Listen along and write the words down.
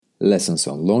lessons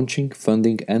on launching,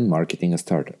 funding, and marketing a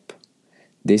startup.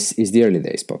 This is the Early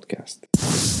Days podcast.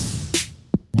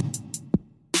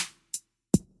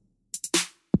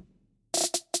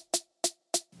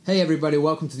 Hey everybody,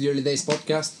 welcome to the Early Days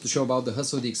podcast, the show about the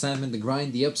hustle, the excitement, the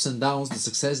grind, the ups and downs, the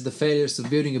success, the failures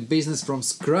of building a business from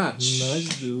scratch.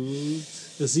 Nice, dude.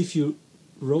 As if you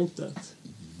wrote that.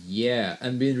 Yeah,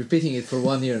 I've been repeating it for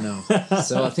 1 year now.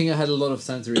 So I think I had a lot of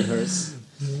time to rehearse. Nice.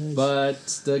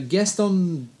 But the guest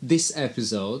on this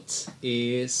episode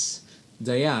is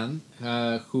Diane,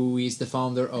 who is the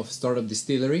founder of Startup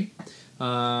Distillery.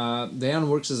 Diane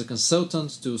works as a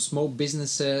consultant to small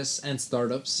businesses and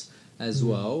startups as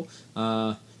well.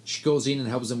 She goes in and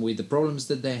helps them with the problems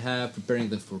that they have, preparing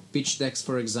them for pitch decks,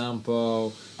 for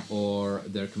example, or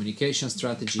their communication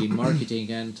strategy,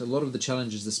 marketing, and a lot of the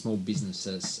challenges that small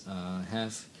businesses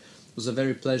have. It was a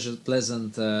very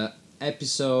pleasant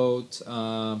episode.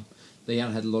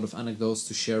 Diane had a lot of anecdotes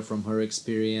to share from her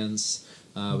experience.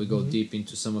 We go deep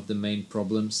into some of the main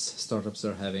problems startups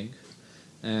are having.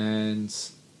 And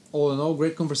all in all,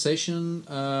 great conversation.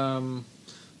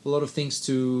 A lot of things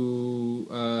to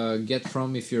get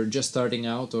from if you're just starting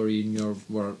out or in your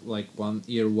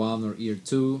year one or year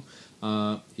two.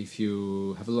 If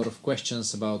you have a lot of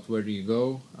questions about where do you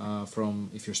go from,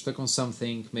 if you're stuck on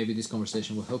something, maybe this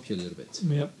conversation will help you a little bit.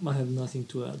 Yep, I have nothing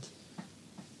to add.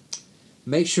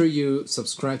 Make sure you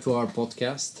subscribe to our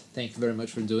podcast. Thank you very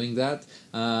much for doing that.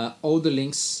 All the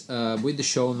links with the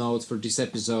show notes for this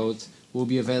episode will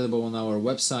be available on our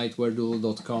website,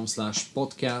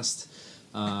 dulo.com/podcast.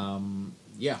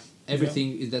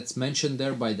 Everything that's mentioned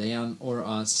there by Diane or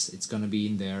us, it's going to be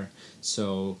in there.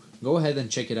 So go ahead and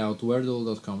check it out,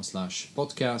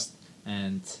 dulo.com/podcast,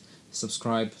 and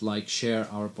subscribe, like, share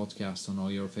our podcast on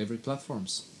all your favorite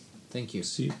platforms. Thank you.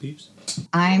 See you, peeps.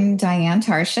 I'm Diane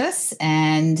Tarshis,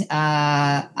 and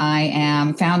I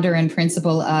am founder and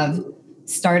principal of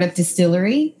Startup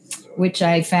Distillery, which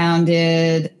I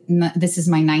founded. This is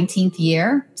my 19th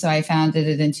year, so I founded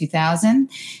it in 2000.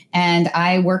 And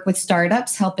I work with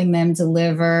startups, helping them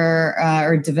deliver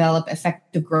or develop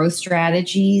effective growth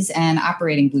strategies and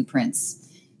operating blueprints.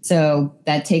 So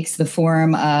that takes the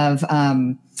form of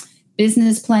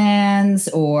business plans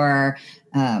or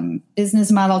business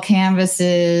model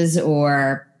canvases,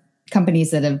 or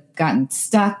companies that have gotten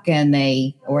stuck and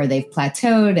they've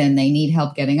plateaued and they need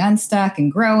help getting unstuck and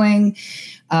growing.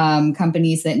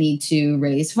 Companies that need to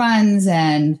raise funds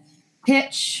and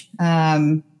pitch.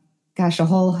 A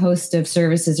whole host of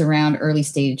services around early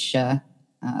stage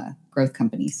growth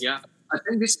companies. Yeah, I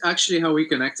think this actually how we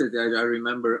connected. I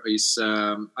remember is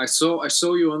I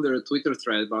saw you under a Twitter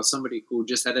thread about somebody who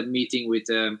just had a meeting with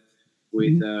a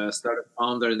startup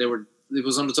founder, and it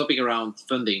was on the topic around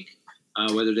funding,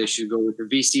 whether they should go with the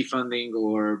VC funding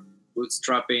or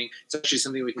bootstrapping. It's actually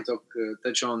something we can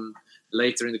touch on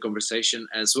later in the conversation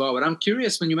as well. But I'm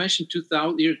curious, when you mentioned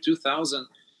year 2000,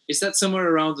 is that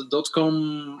somewhere around the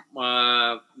 .com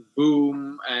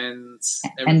boom and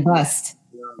bust?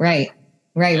 Right.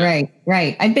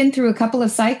 I've been through a couple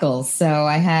of cycles, so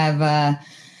I have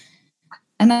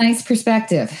a nice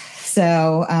perspective.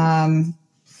 So,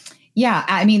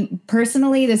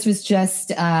 personally, this was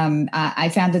just, I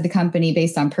founded the company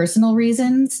based on personal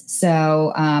reasons.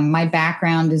 So my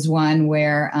background is one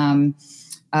where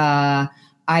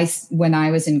when I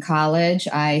was in college,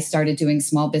 I started doing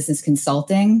small business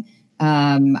consulting.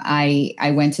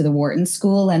 I went to the Wharton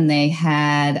School, and they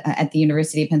had at the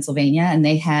University of Pennsylvania, and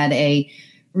they had a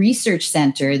research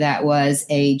center that was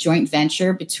a joint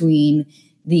venture between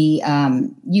the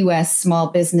U.S.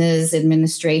 Small Business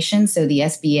Administration, so the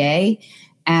SBA,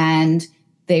 and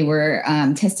they were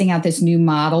testing out this new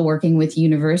model, working with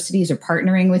universities or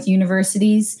partnering with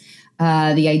universities.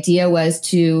 The idea was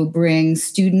to bring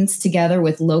students together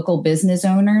with local business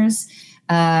owners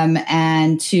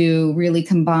and to really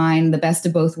combine the best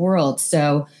of both worlds.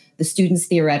 So the students'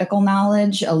 theoretical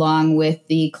knowledge along with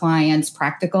the client's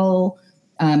practical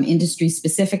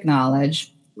industry-specific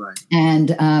knowledge. Right.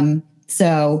 And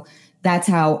so that's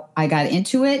how I got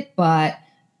into it. But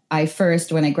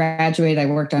when I graduated, I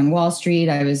worked on Wall Street.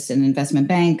 I was an investment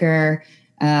banker.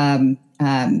 I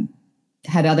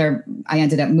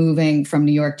ended up moving from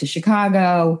New York to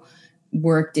Chicago,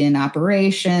 worked in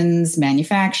operations,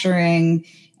 manufacturing,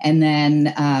 and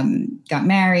then got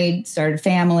married, started a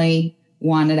family,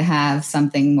 wanted to have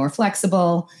something more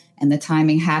flexible. And the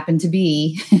timing happened to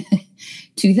be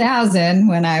 2000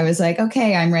 when I was like,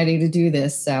 okay, I'm ready to do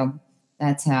this. So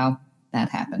that's how that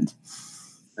happened.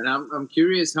 And I'm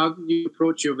curious, how did you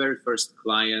approach your very first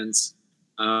clients?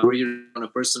 Were you on a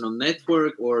personal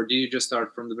network, or did you just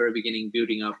start from the very beginning,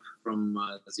 building up from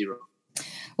zero?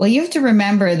 Well, you have to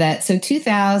remember that. So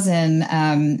 2000,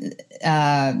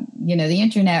 the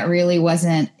internet really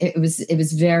wasn't. It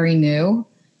was very new,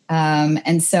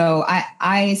 and so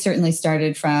I certainly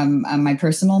started from my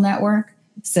personal network.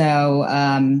 So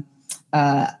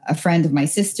a friend of my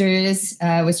sister's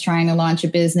was trying to launch a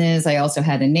business. I also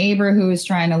had a neighbor who was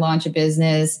trying to launch a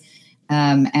business,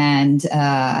 and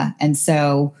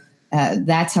so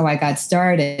that's how I got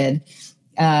started.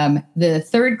 The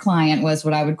third client was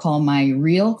what I would call my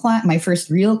real client, my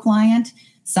first real client,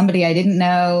 somebody I didn't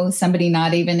know, somebody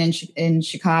not even in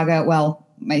Chicago. Well,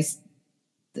 my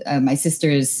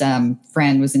sister's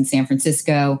friend was in San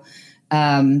Francisco.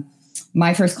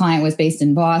 My first client was based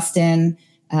in Boston.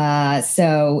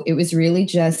 So it was really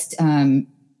just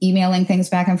emailing things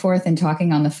back and forth and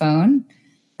talking on the phone.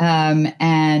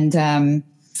 I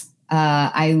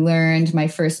learned my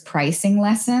first pricing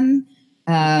lesson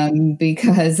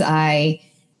because I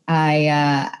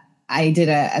did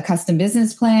a custom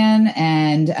business plan,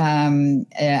 and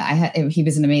he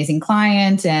was an amazing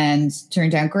client and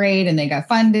turned out great, and they got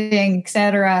funding,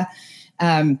 etc.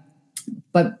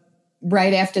 But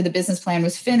right after the business plan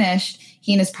was finished,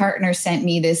 he and his partner sent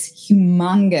me this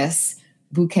humongous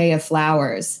bouquet of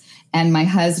flowers, and my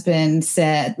husband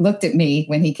looked at me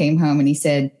when he came home, and he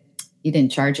said, "You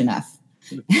didn't charge enough."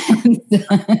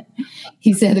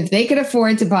 He said, "If they could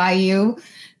afford to buy you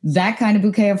that kind of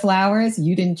bouquet of flowers,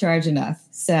 you didn't charge enough."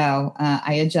 So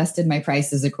I adjusted my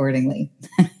prices accordingly.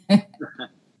 Yeah,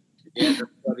 that's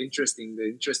quite interesting. The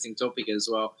interesting topic as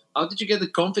well. How did you get the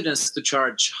confidence to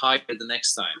charge higher the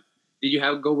next time? Did you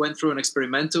went through an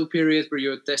experimental period where you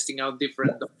were testing out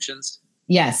different options?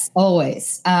 Yes,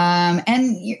 always.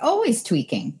 And you're always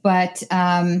tweaking, but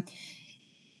going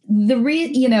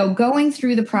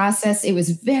through the process, it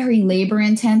was very labor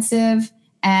intensive.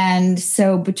 And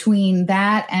so between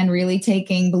that and really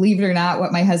taking, believe it or not,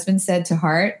 what my husband said to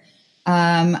heart,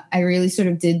 I really sort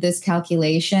of did this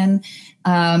calculation.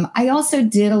 I also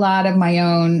did a lot of my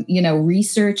own,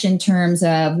 research in terms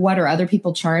of what are other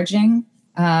people charging.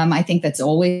 I think that's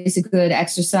always a good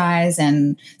exercise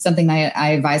and something I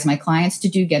advise my clients to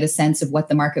do, get a sense of what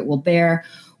the market will bear.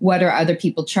 What are other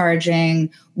people charging?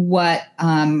 What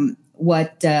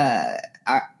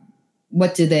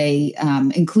do they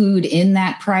include in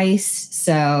that price?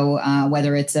 So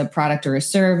whether it's a product or a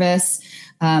service,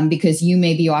 because you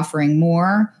may be offering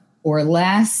more or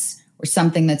less, or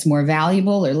something that's more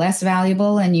valuable or less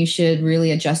valuable, and you should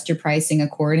really adjust your pricing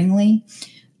accordingly.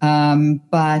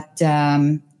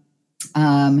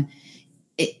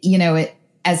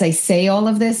 As I say all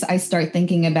of this, I start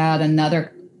thinking about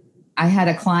I had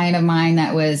a client of mine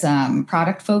that was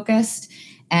product focused,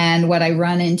 and what I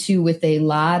run into with a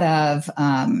lot of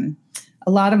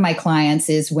my clients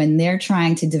is when they're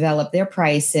trying to develop their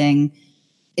pricing,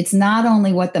 it's not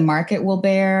only what the market will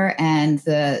bear and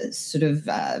the sort of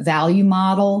value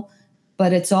model,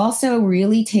 but it's also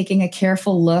really taking a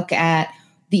careful look at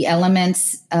the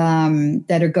elements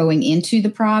that are going into the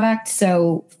product.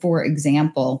 So, for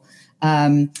example,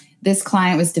 this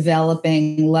client was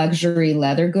developing luxury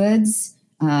leather goods,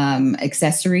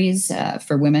 accessories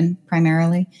for women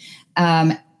primarily,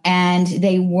 and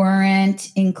they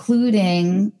weren't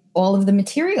including all of the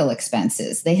material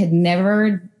expenses. They had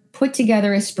never put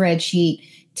together a spreadsheet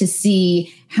to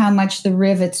see how much the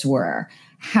rivets were,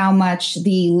 how much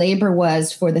the labor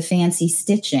was for the fancy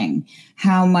stitching,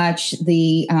 how much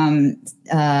the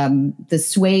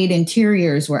suede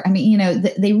interiors were. I mean,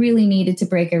 they really needed to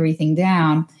break everything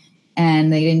down,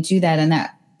 and they didn't do that. And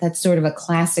that's sort of a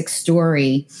classic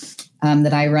story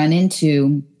that I run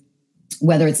into,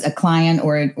 whether it's a client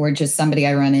or just somebody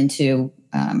I run into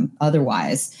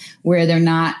otherwise, where they're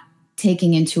not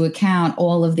taking into account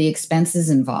all of the expenses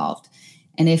involved.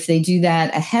 And if they do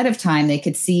that ahead of time, they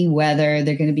could see whether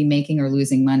they're going to be making or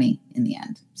losing money in the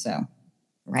end. So,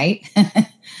 right?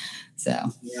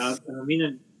 So. Yeah, I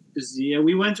mean,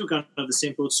 we went through kind of the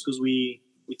same process because we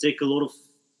take a lot of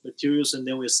materials and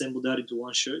then we assemble that into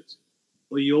one shirt.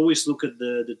 But you always look at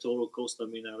the total cost. I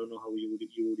mean, I don't know how you would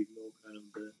ignore kind of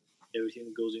everything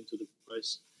that goes into the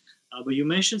price. But you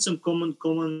mentioned some common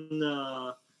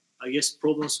I guess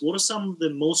problems. What are some of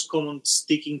the most common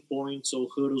sticking points or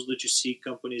hurdles that you see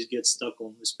companies get stuck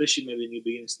on, especially maybe in the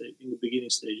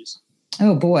beginning stages?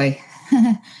 Oh boy,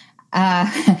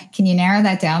 can you narrow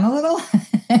that down a little?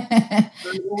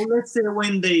 Well, let's say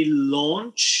when they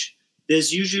launch,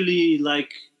 there's usually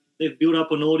like they've built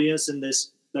up an audience and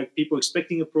there's like people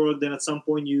expecting a product. Then at some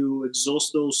point you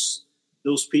exhaust those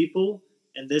people,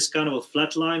 and there's kind of a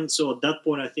flat line. So at that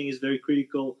point, I think it's very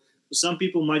critical. Some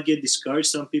people might get discouraged.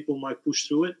 Some people might push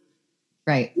through it.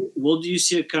 Right. What do you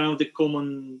see kind of the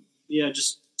common,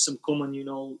 just some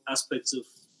common, aspects of,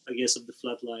 I guess, of the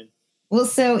flat line? Well,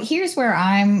 so here's where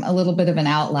I'm a little bit of an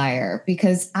outlier,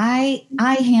 because I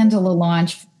handle a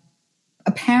launch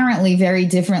apparently very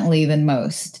differently than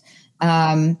most.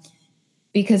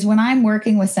 Because when I'm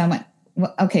working with someone,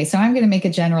 okay, so I'm going to make a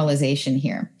generalization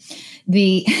here.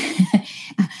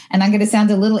 And I'm going to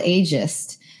sound a little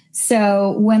ageist.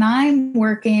 So when I'm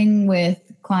working with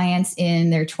clients in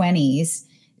their 20s,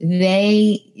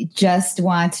 they just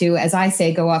want to, as I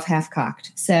say, go off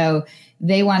half-cocked. So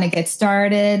they want to get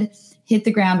started, hit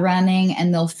the ground running,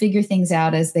 and they'll figure things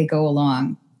out as they go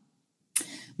along.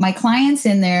 My clients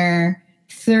in their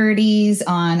 30s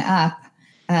on up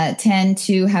tend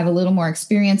to have a little more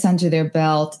experience under their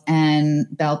belts and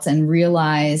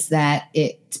realize that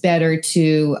it's better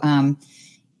to,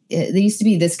 there used to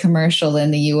be this commercial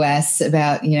in the US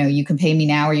about, you can pay me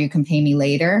now or you can pay me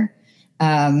later,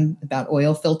 about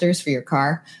oil filters for your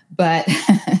car. But,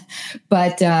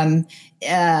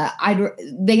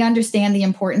 they understand the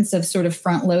importance of sort of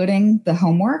front loading the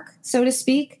homework, so to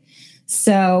speak.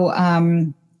 So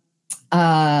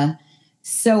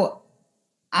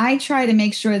I try to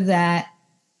make sure that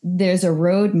there's a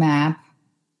roadmap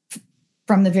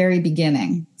from the very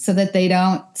beginning so that they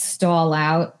don't stall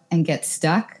out and get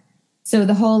stuck. So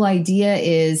the whole idea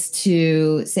is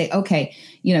to say, okay,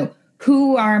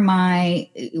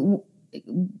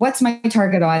 what's my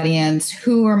target audience?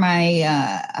 Who are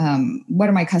what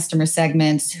are my customer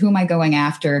segments? Who am I going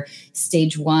after?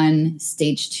 Stage 1,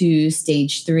 stage 2,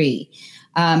 stage 3.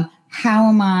 How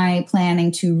am I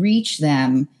planning to reach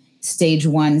them? Stage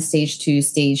 1, stage 2,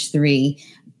 stage 3,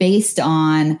 based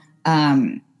on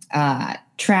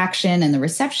traction and the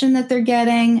reception that they're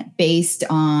getting, based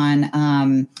on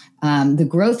the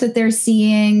growth that they're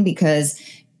seeing, because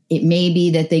it may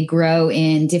be that they grow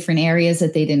in different areas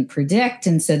that they didn't predict,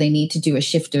 and so they need to do a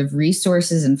shift of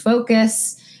resources and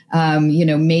focus.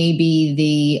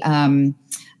 Maybe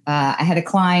I had a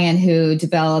client who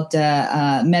developed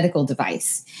a medical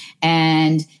device,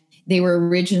 and they were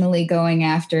originally going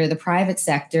after the private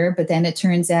sector, but then it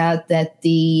turns out that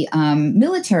the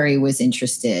military was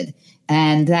interested,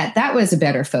 and that was a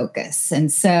better focus.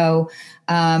 And so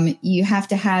you have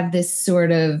to have this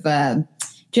sort of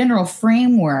general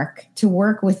framework to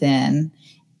work within,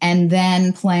 and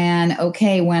then plan,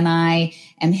 okay, when I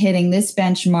am hitting this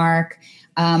benchmark,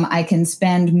 I can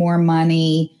spend more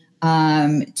money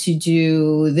to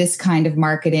do this kind of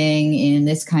marketing in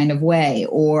this kind of way,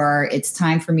 or it's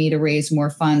time for me to raise more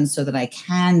funds so that I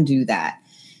can do that.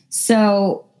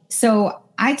 So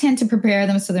I tend to prepare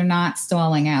them so they're not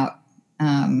stalling out,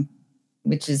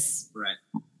 which is right.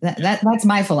 That's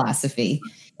my philosophy.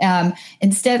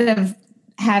 Instead of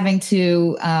having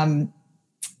to,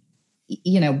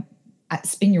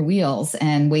 spin your wheels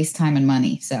and waste time and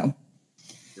money. So.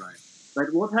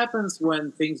 But what happens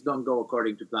when things don't go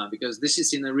according to plan? Because this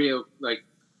is in a real,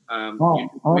 all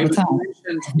the time.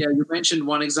 You mentioned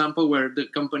one example where the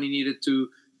company needed to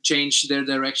change their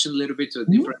direction a little bit to a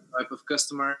different type of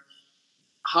customer.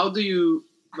 How do you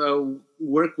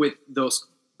work with those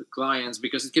clients?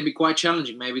 Because it can be quite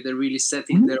challenging. Maybe they're really set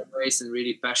in their ways and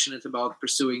really passionate about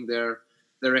pursuing their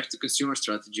direct-to-consumer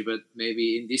strategy. But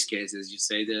maybe in this case, as you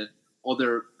say, the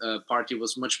other party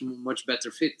was much better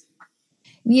fit.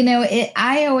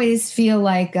 I always feel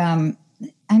like I'm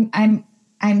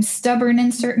stubborn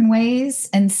in certain ways,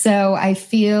 and so I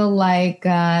feel like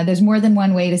there's more than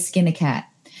one way to skin a cat.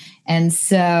 And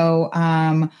so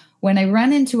when I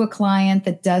run into a client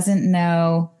that doesn't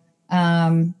know,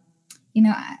 hang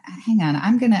on,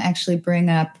 I'm going to actually bring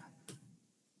up.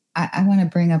 I want to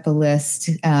bring up a list.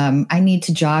 I need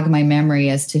to jog my memory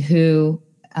as to who.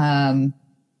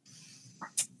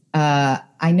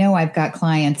 I know I've got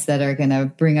clients that are going to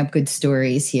bring up good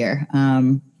stories here.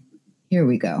 Here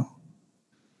we go.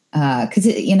 Because,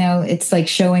 it's like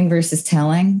showing versus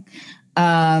telling.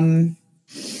 So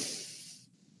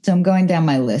I'm going down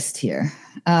my list here.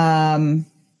 I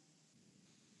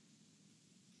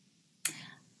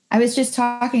was just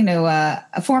talking to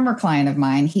a former client of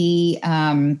mine. He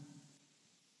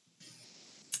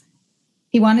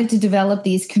wanted to develop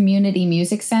these community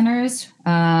music centers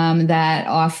that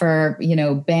offer,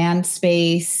 band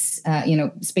space,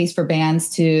 space for bands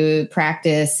to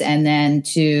practice, and then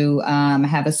to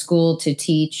have a school to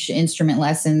teach instrument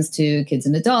lessons to kids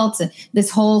and adults. And this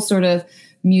whole sort of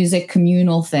music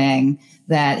communal thing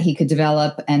that he could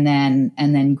develop and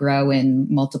then grow in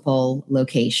multiple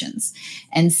locations.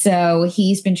 And so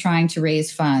he's been trying to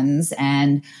raise funds,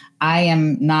 and I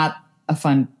am not a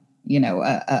fund.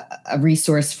 A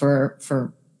resource for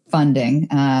funding.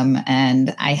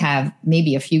 And I have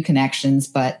maybe a few connections,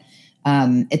 but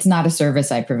It's not a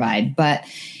service I provide, but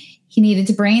he needed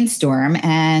to brainstorm,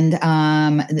 and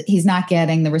he's not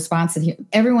getting the response that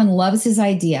everyone loves his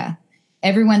idea.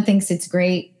 Everyone thinks it's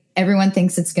great. Everyone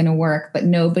thinks it's going to work, but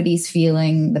nobody's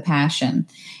feeling the passion.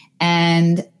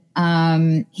 And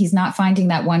he's not finding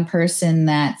that one person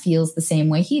that feels the same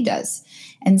way he does.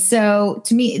 And so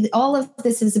to me, all of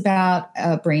this is about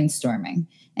brainstorming.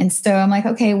 And so I'm like,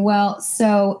 okay, well,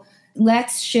 so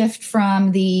let's shift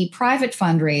from the private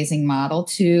fundraising model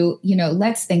to,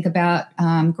 let's think about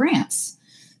grants.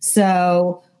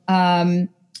 So,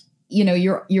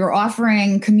 you're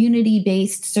offering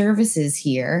community-based services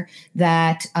here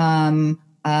that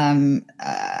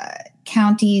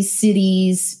counties,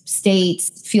 cities,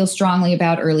 states feel strongly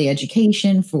about early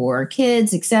education for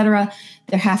kids, et cetera.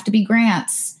 There have to be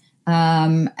grants,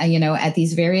 at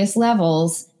these various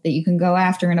levels that you can go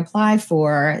after and apply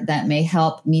for that may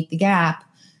help meet the gap.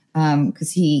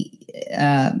 Because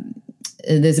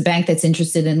there's a bank that's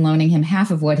interested in loaning him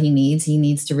half of what he needs. He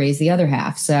needs to raise the other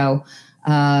half. So,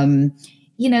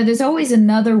 there's always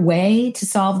another way to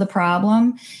solve the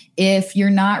problem. If you're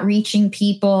not reaching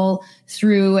people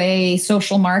through a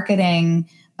social marketing,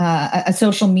 a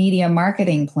social media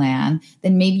marketing plan,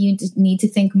 then maybe you need to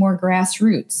think more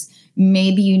grassroots.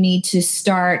 Maybe you need to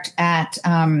start at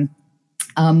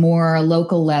a more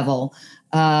local level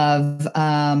of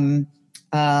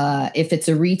if it's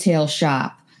a retail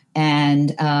shop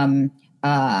and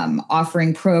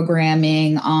offering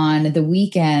programming on the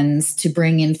weekends to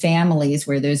bring in families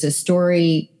where there's a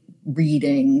story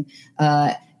reading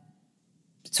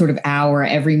sort of hour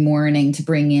every morning to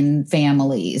bring in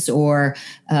families, or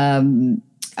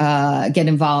get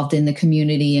involved in the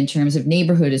community in terms of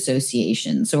neighborhood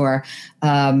associations, or,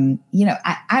 I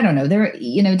don't know, there,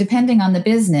 depending on the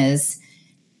business,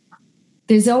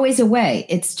 there's always a way.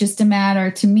 It's just a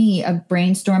matter, to me, of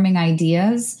brainstorming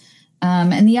ideas.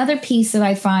 And the other piece that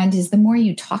I find is the more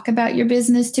you talk about your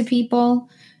business to people,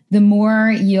 the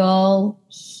more you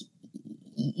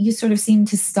sort of seem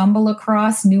to stumble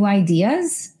across new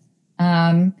ideas.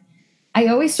 I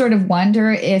always sort of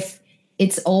wonder if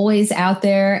it's always out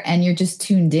there and you're just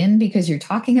tuned in because you're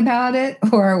talking about it,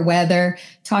 or whether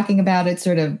talking about it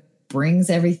sort of brings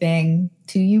everything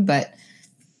to you. But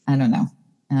I don't know,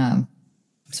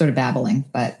 sort of babbling,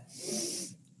 but.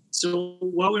 So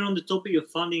while we're on the topic of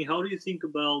funding, how do you think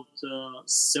about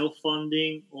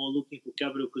self-funding or looking for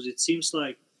capital? Because it seems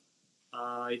like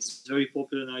it's very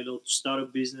popular now to start a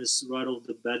business right off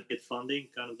the bat, get funding.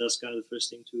 That's kind of the first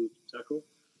thing to tackle.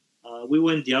 We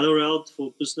went the other route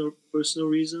for personal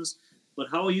reasons. But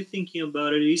how are you thinking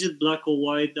about it? Is it black or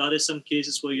white? Are there some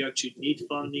cases where you actually need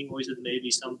funding, or is it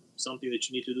maybe something that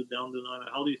you need to do down the line?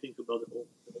 How do you think about the whole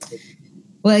thing?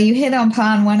 Well, you hit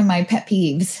upon one of my pet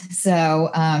peeves. So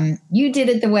you did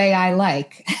it the way I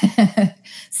like.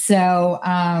 So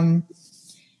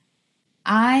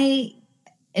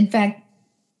in fact,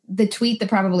 the tweet that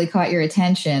probably caught your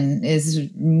attention is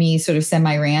me sort of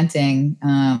semi-ranting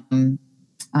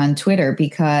on Twitter,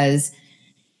 because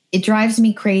it drives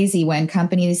me crazy when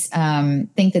companies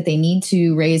think that they need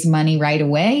to raise money right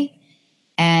away.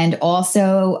 And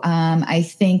also, I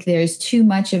think there's too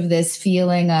much of this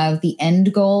feeling of the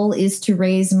end goal is to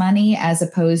raise money, as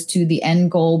opposed to the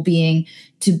end goal being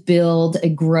to build a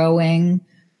growing,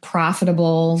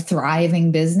 profitable,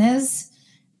 thriving business.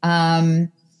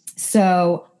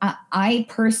 So I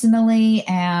personally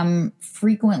am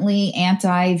frequently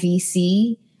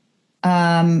anti-VC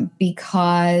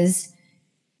because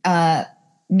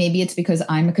maybe it's because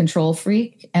I'm a control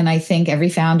freak, and I think every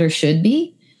founder should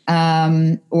be.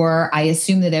 Or I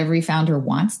assume that every founder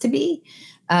wants to be.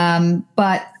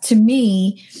 But to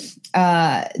me,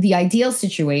 the ideal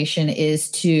situation is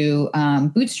to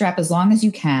bootstrap as long as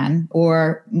you can,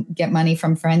 or get money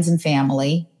from friends and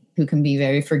family who can be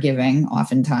very forgiving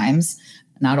oftentimes,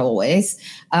 not always.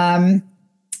 And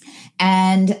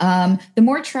the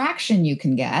more traction you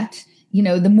can get,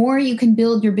 the more you can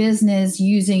build your business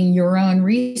using your own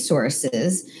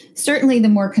resources, certainly the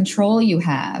more control you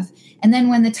have. And then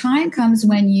when the time comes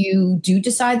when you do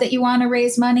decide that you want to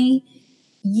raise money,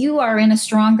 you are in a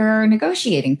stronger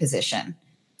negotiating position.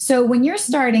 So when you're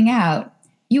starting out,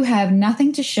 you have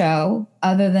nothing to show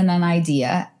other than an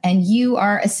idea, and you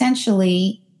are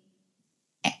essentially,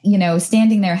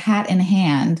 standing there hat in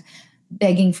hand,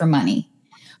 begging for money.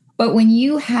 But when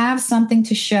you have something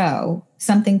to show,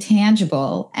 something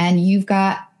tangible, and you've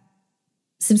got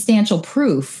substantial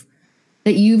proof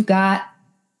that you've got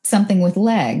something with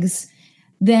legs,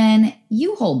 then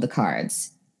you hold the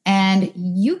cards, and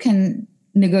you can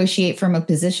negotiate from a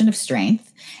position of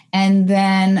strength. And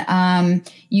then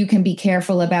you can be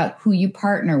careful about who you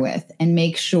partner with and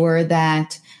make sure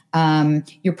that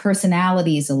your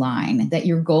personalities align, that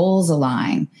your goals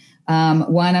align.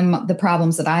 One of the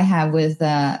problems that I have with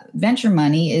venture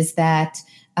money is that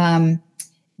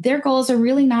their goals are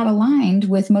really not aligned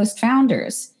with most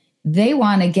founders. They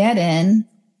want to get in,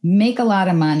 make a lot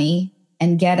of money,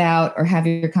 and get out or have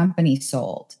your company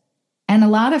sold. And a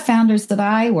lot of founders that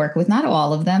I work with, not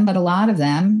all of them, but a lot of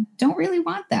them don't really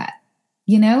want that.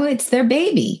 You know, it's their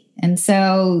baby. And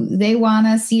so they want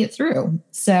to see it through.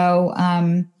 So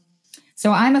I'm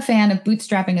a fan of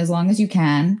bootstrapping as long as you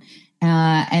can,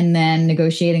 and then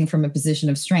negotiating from a position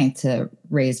of strength to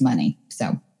raise money.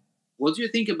 So what do you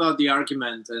think about the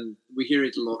argument, and we hear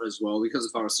it a lot as well because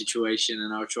of our situation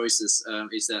and our choices,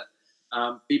 is that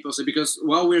people say, because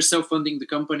while we're self-funding the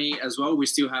company as well, we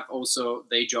still have also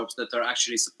day jobs that are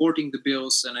actually supporting the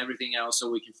bills and everything else, so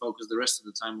we can focus the rest of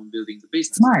the time on building the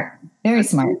business. Smart, very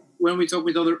smart. When we talk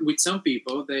with some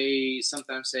people, they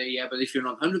sometimes say, yeah, but if you're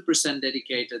not 100%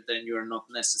 dedicated, then you're not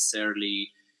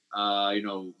necessarily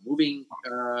moving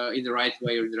in the right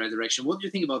way or in the right direction. What do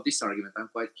you think about this argument? I'm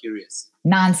quite curious.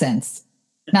 Nonsense.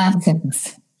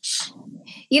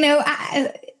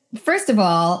 First of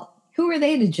all, who are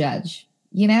they to judge?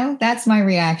 That's my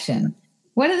reaction.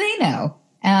 What do they know?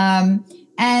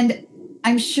 And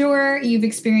I'm sure you've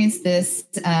experienced this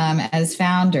as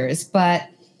founders, but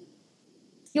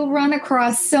you'll run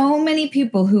across so many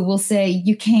people who will say,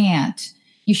 you can't,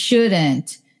 you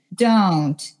shouldn't,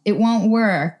 don't, it won't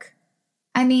work.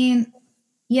 I mean,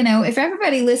 if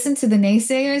everybody listened to the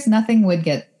naysayers, nothing would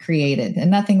get created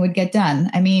and nothing would get done.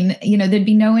 I mean, there'd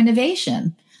be no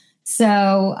innovation.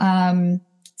 So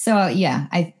yeah,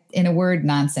 in a word,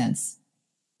 nonsense.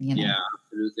 Yeah,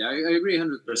 absolutely. I agree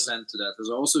 100% to that as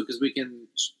well. Also, because we can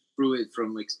prove it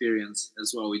from experience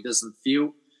as well. It doesn't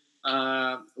feel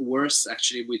worse.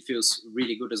 Actually, it feels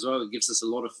really good as well. It gives us a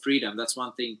lot of freedom. That's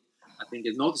one thing I think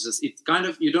it notices. It kind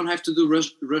of, you don't have to do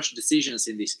rush decisions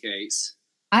in this case.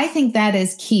 I think that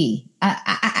is key.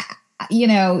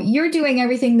 You're doing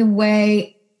everything the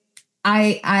way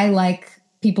I like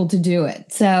people to do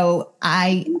it. So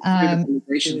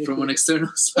from an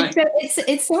external side.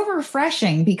 It's so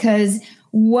refreshing because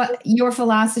what your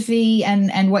philosophy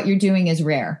and what you're doing is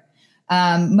rare.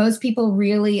 Most people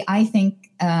really, I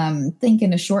think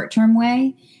in a short-term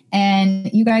way, and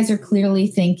you guys are clearly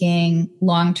thinking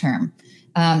long-term.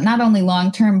 Not only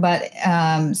long-term, but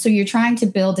so you're trying to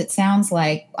build, it sounds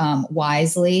like,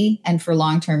 wisely and for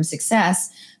long-term success,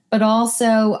 but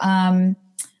also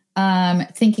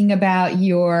thinking about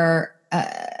your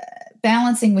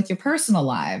balancing with your personal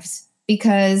lives,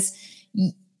 because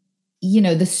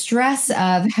the stress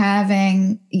of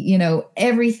having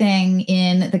everything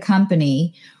in the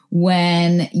company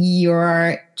when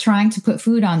you're trying to put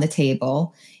food on the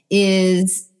table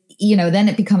is then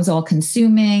it becomes all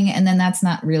consuming, and then that's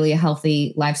not really a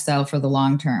healthy lifestyle for the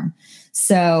long term.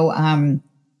 So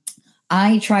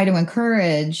I try to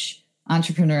encourage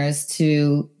entrepreneurs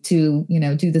to do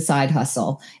the side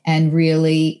hustle, and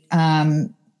really I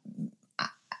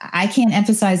can't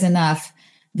emphasize enough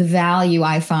the value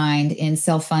I find in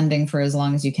self-funding for as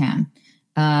long as you can,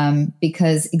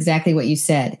 because exactly what you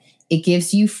said, it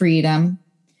gives you freedom.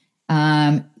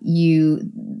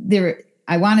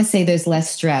 I want to say there's less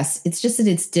stress. It's just that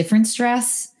it's different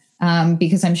stress,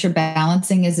 because I'm sure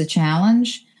balancing is a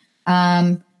challenge.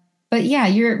 But yeah,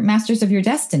 you're masters of your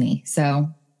destiny. So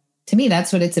to me,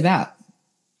 that's what it's about.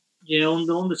 Yeah,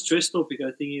 on the stress topic,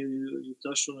 I think you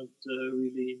touched on it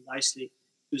really nicely.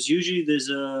 Because usually there's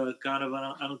a kind of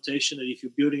an annotation that if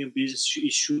you're building a business,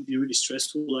 it should be really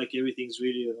stressful, like everything's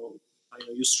really,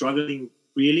 you're struggling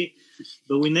really.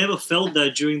 But we never felt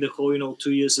that during the whole,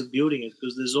 2 years of building it,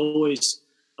 because there's always,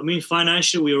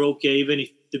 financially we're okay, even if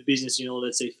the business,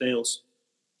 let's say fails,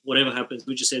 whatever happens,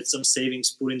 we just had some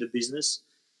savings put in the business.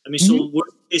 So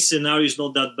worst case scenario is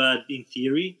not that bad in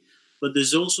theory, but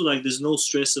there's also there's no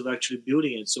stress of actually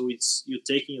building it. So you're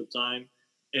taking your time.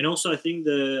 And also I think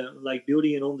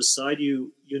building it on the side,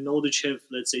 you know that you have,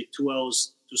 let's say, 2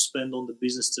 hours to spend on the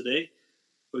business today.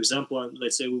 For example,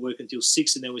 let's say we work until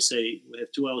 6 and then we say we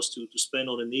have 2 hours to spend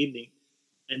on an evening.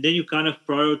 And then you kind of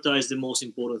prioritize the most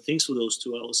important things for those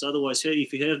 2 hours. Otherwise,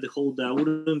 if you have the whole day, I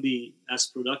wouldn't be as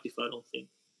productive, I don't think.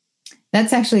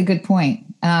 That's actually a good point.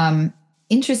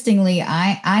 Interestingly,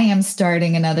 I am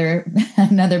starting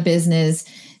another business,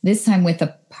 this time with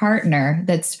a partner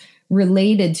that's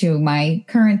related to my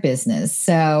current business.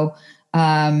 So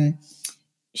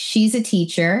she's a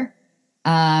teacher.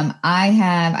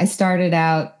 I started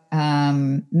out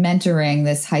mentoring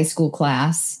this high school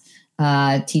class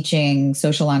teaching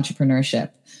social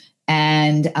entrepreneurship.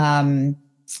 And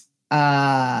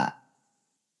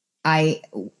I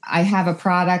have a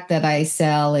product that I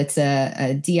sell. It's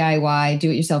a DIY,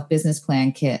 do-it-yourself business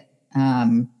plan kit,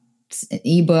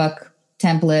 ebook,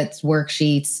 templates,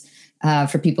 worksheets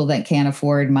for people that can't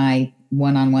afford my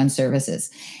one-on-one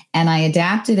services. And I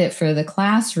adapted it for the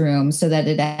classroom so that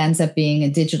it ends up being a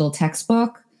digital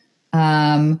textbook.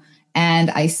 And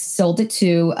I sold it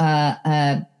to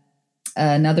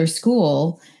another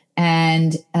school.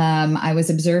 And I was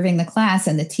observing the class,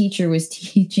 and the teacher was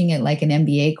teaching it like an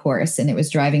MBA course, and it was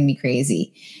driving me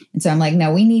crazy. And so I'm like,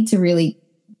 no, we need to really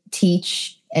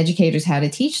teach educators how to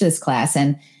teach this class.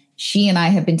 And she and I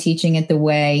have been teaching it the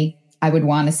way I would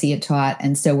want to see it taught.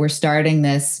 And so we're starting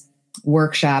this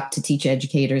workshop to teach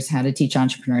educators how to teach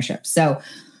entrepreneurship. So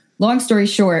long story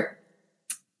short,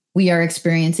 we are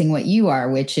experiencing what you are,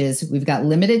 which is we've got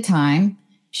limited time.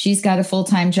 She's got a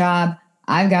full-time job.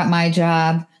 I've got my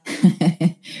job.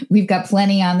 We've got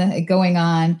plenty going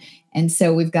on. And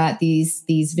so we've got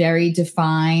these very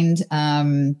defined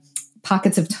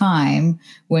pockets of time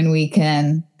when we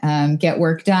can get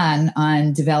work done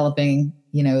on developing,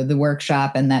 the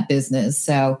workshop and that business.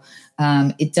 So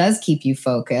it does keep you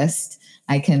focused.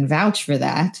 I can vouch for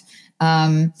that.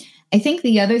 I think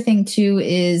the other thing too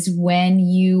is when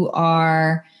you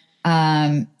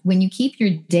keep your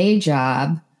day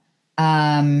job,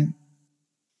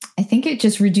 I think it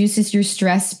just reduces your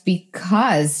stress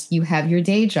because you have your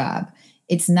day job.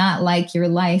 It's not like your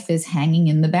life is hanging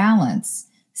in the balance.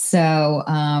 So,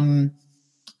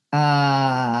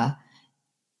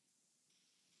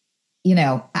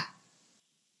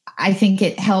 I think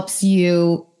it helps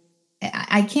you.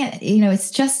 I can't, it's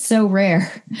just so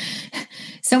rare.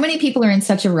 So many people are in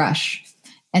such a rush.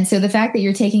 And so the fact that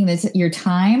you're taking your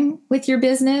time with your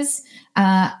business,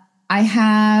 I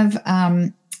have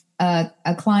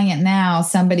a client now,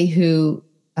 somebody who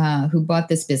bought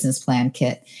this business plan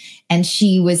kit, and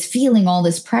she was feeling all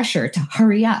this pressure to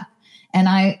hurry up. And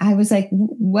I was like,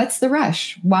 what's the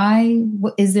rush? Why?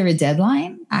 Is there a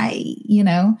deadline?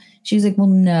 She was like, well,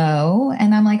 no.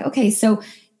 And I'm like, okay, so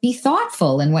be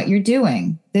thoughtful in what you're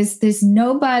doing. There's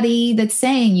nobody that's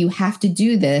saying you have to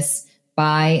do this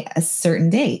by a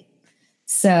certain date.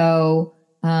 So,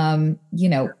 build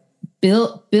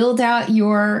out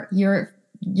your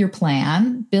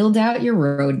plan, build out your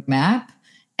roadmap,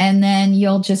 and then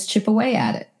you'll just chip away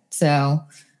at it. So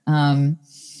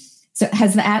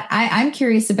has that, I'm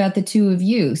curious about the two of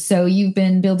you. So you've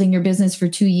been building your business for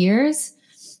 2 years.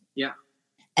 Yeah.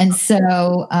 And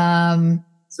so,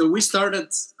 so we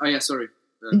started, oh yeah, sorry.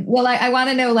 Well, I want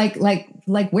to know, like,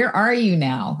 where are you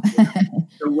now?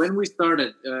 So when we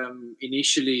started,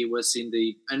 initially was in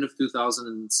the end of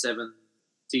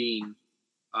 2017,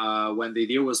 when the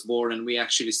idea was born, and we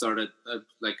actually started,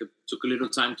 took a little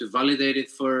time to validate it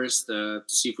first, to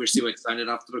see if we're still excited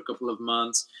after a couple of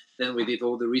months. Then we did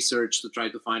all the research to try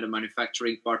to find a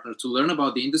manufacturing partner to learn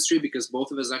about the industry, because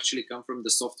both of us actually come from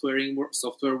the software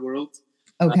world.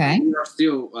 Okay. We are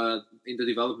still in the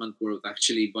development world,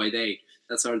 actually, by day.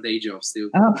 That's our day job still.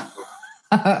 Oh,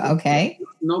 okay.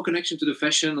 No connection to the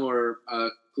fashion or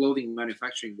clothing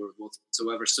manufacturing world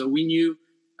whatsoever. So we knew,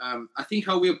 I think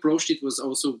how we approached it was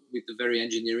also with a very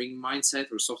engineering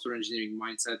mindset or software engineering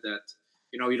mindset that,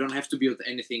 you don't have to build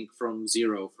anything from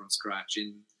scratch.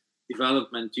 In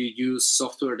development, you use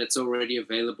software that's already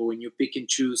available, and you pick and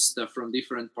choose stuff from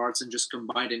different parts and just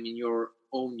combine them in your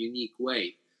own unique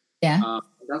way. Yeah.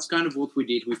 That's kind of what we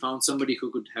did. We found somebody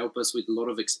who could help us with a lot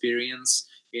of experience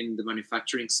in the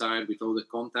manufacturing side with all the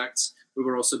contacts. We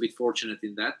were also a bit fortunate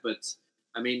in that, but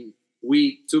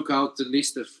we took out the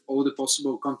list of all the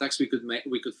possible contacts we could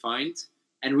find,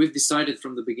 and we've decided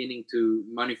from the beginning to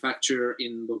manufacture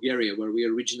in Bulgaria, where we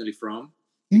are originally from,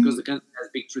 because the country has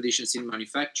big traditions in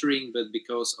manufacturing, but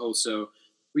because also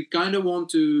we kind of want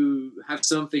to have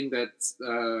something that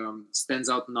stands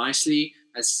out nicely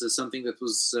as something that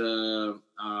was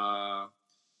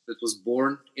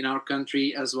born in our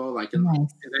country as well. Like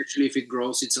eventually, if it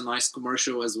grows, it's a nice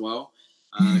commercial as well.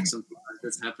 Something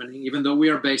that's happening, even though we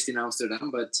are based in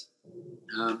Amsterdam. But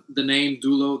the name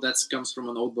DULO, that comes from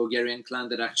an old Bulgarian clan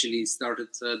that actually started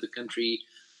the country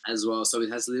as well. So it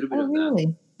has a little bit of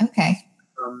really? that. Okay.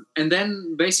 And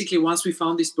then basically, once we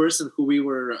found this person who we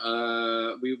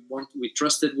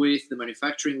trusted with the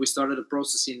manufacturing, we started a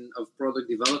process of product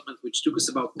development, which took us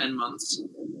about 10 months.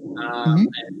 And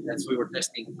as we were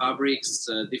testing fabrics,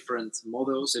 different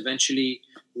models, eventually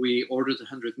we ordered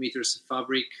 100 meters of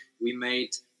fabric. We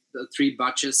made 3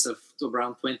 batches of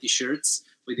around 20 shirts.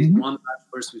 We did one batch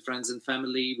first with friends and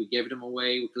family. We gave them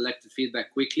away. We collected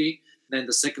feedback quickly. Then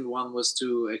the second one was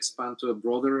to expand to a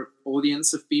broader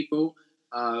audience of people,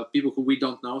 people who we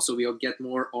don't know, so we'll get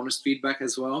more honest feedback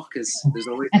as well, because there's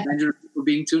always a danger of people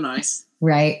being too nice.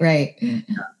 Right.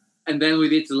 And then we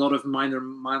did a lot of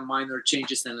minor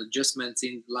changes and adjustments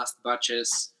in last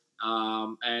batches.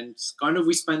 And kind of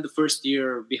we spent the first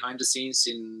year behind the scenes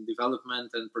in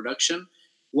development and production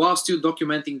while still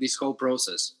documenting this whole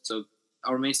process. So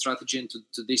our main strategy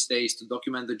to this day is to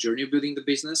document the journey of building the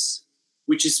business,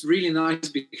 which is really nice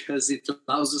because it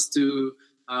allows us to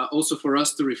also for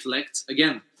us to reflect.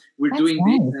 Again, we're That's doing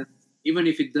nice. this, and even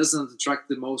if it doesn't attract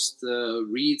the most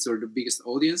reads or the biggest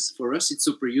audience, for us it's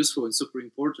super useful and super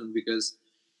important, because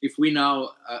if we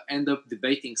now end up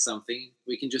debating something,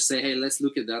 we can just say, hey, let's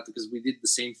look at that because we did the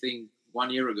same thing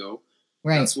 1 year ago.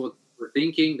 Right. That's what we're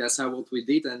thinking. That's what we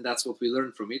did. And that's what we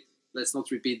learned from it. Let's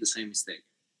not repeat the same mistake.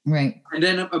 Right. And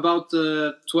then about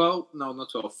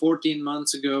 14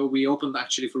 months ago, we opened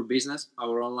actually for business,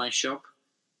 our online shop.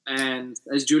 And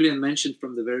as Julian mentioned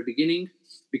from the very beginning,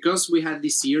 because we had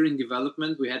this year in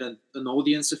development, we had an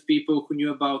audience of people who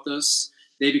knew about us.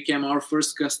 They became our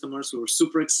first customers. We were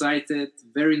super excited.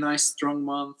 Very nice, strong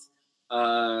month.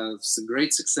 It's a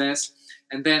great success.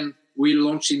 And then we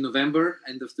launched in November,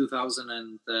 end of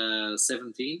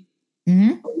 2017.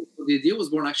 Mm-hmm. The deal was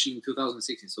born actually in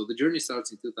 2016. So the journey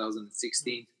starts in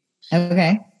 2016.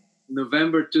 Okay.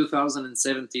 November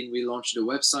 2017, we launched the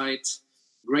website.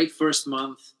 Great first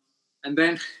month. And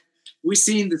then we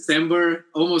see in December,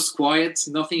 almost quiet,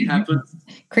 nothing happened.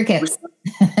 Crickets.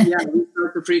 We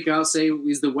start to freak out, say,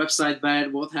 is the website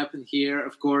bad? What happened here?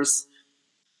 Of course,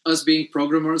 us being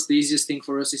programmers, the easiest thing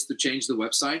for us is to change the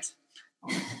website.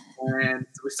 And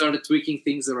we started tweaking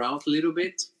things around a little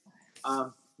bit.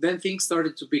 Then things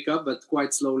started to pick up, but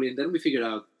quite slowly. And then we figured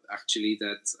out, actually,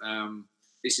 that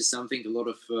this is something a lot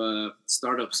of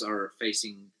startups are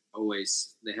facing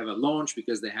always. They have a launch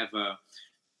because they have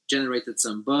generated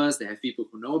some buzz. They have people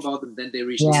who know about them. Then they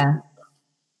reach this.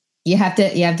 You have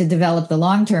to develop the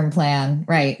long-term plan,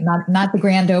 right? Not the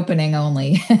grand opening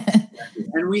only.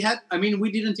 And we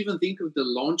didn't even think of the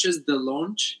launch.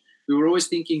 We were always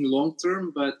thinking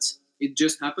long-term, but it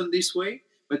just happened this way.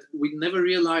 But we never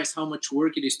realized how much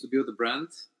work it is to build a brand.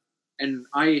 And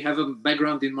I have a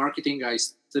background in marketing. I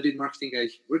studied marketing. I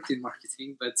worked in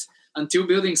marketing. But until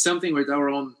building something with our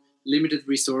own limited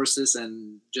resources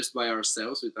and just by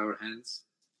ourselves with our hands,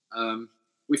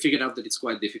 we figured out that it's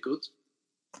quite difficult.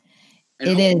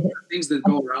 And it is. Things that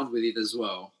go around with it as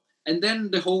well. And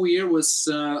then the whole year was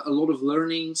a lot of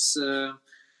learnings.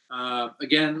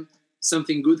 Again,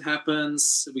 something good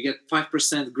happens. We get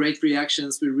 5% great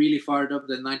reactions. We're really fired up.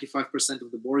 Then 95% of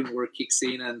the boring work kicks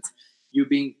in, and you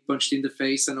being punched in the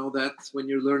face and all that when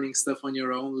you're learning stuff on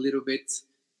your own a little bit.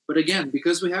 But again,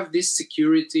 because we have this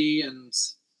security and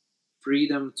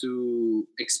freedom to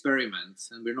experiment,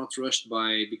 and we're not rushed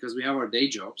because we have our day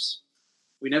jobs,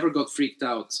 we never got freaked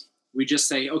out. We just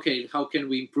say, okay, how can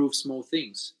we improve small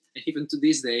things? And even to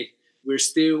this day, we're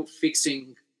still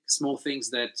fixing small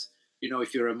things that,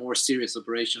 if you're a more serious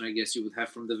operation, I guess you would have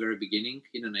from the very beginning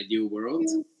in an ideal world.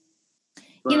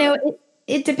 But,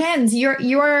 it depends.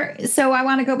 So I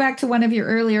want to go back to one of your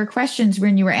earlier questions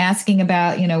when you were asking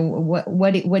about,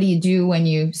 what do you do when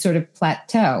you sort of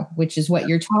plateau, which is what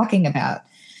you're talking about.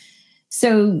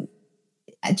 So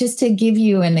just to give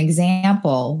you an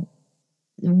example,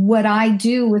 what I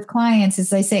do with clients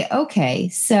is I say, okay,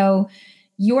 so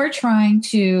you're trying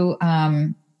to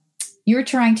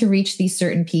reach these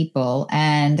certain people.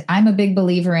 And I'm a big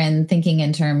believer in thinking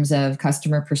in terms of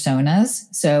customer personas.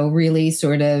 So really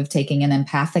sort of taking an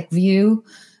empathic view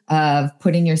of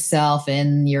putting yourself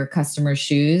in your customer's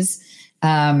shoes.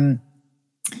 And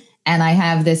I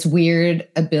have this weird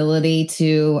ability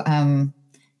to,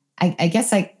 I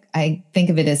guess I think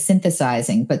of it as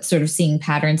synthesizing, but sort of seeing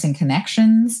patterns and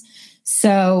connections.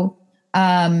 So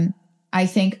I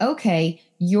think, okay,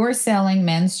 you're selling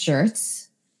men's shirts.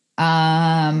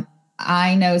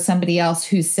 I know somebody else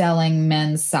who's selling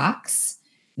men's socks.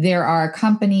 There are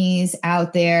companies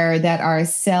out there that are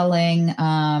selling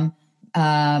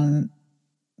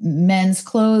men's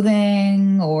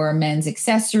clothing or men's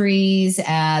accessories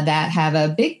that have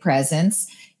a big presence.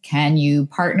 Can you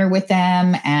partner with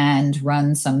them and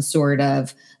run some sort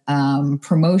of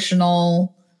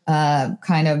promotional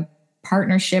kind of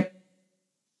partnership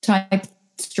type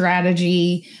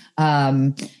strategy?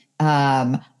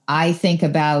 I think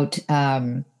about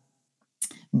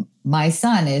my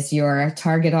son is your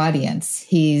target audience.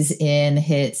 He's in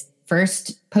his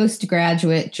first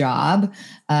postgraduate job.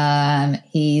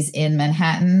 He's in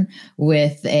Manhattan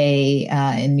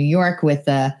in New York with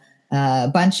a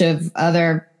bunch of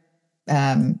other,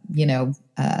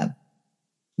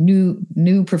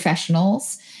 new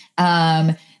professionals.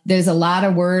 There's a lot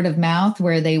of word of mouth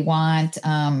where they want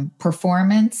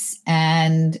performance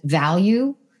and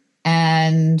value,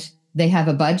 and they have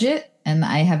a budget. And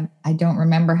I don't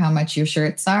remember how much your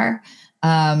shirts are.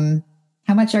 How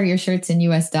much are your shirts in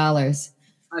US dollars?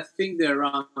 I think they're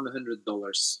around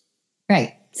 $100.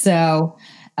 Right. So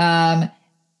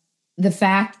the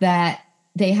fact that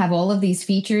they have all of these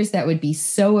features that would be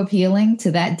so appealing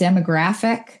to that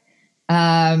demographic,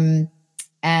 and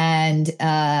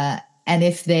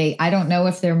if they, I don't know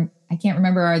if they're, I can't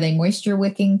remember, are they moisture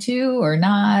wicking too or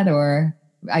not, or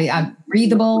I'm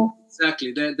breathable?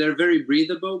 Exactly. They're very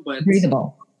breathable, but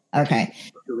breathable. Okay.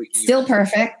 Still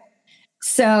perfect.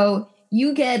 So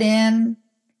you get in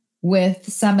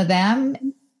with some of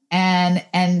them,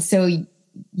 and so,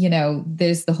 you know,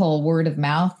 there's the whole word of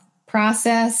mouth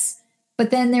process,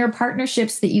 but then there are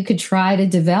partnerships that you could try to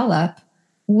develop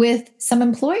with some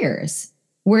employers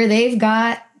where they've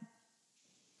got,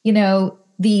 you know,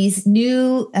 these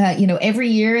new, every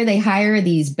year they hire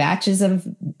these batches of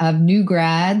new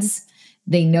grads.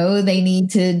 They know they need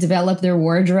to develop their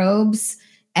wardrobes.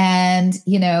 And,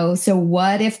 you know, so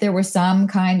what if there were some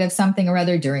kind of something or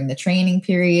other during the training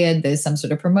period, there's some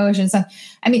sort of promotion. So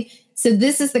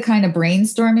this is the kind of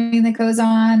brainstorming that goes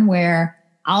on where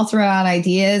I'll throw out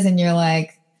ideas and you're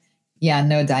like, yeah,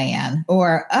 no, Diane,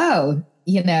 or, oh,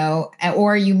 you know,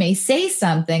 or you may say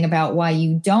something about why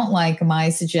you don't like my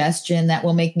suggestion that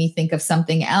will make me think of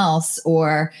something else,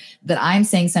 or that I'm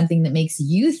saying something that makes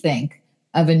you think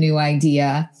of a new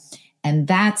idea. And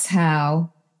that's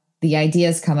how the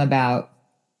ideas come about,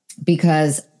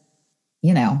 because,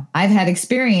 you know, I've had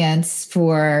experience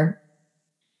for,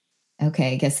 I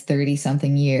guess 30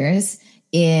 something years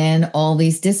in all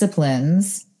these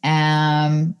disciplines.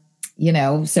 You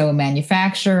know, so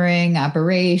manufacturing,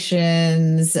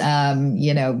 operations,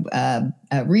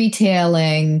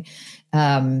 retailing,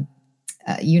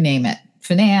 you name it,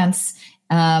 finance,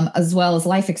 as well as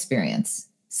life experience.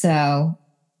 So,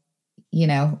 you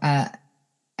know,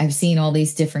 I've seen all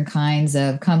these different kinds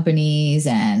of companies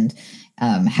and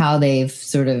how they've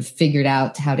sort of figured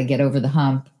out how to get over the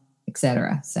hump, et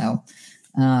cetera. So,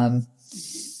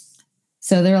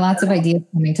 so there are lots of ideas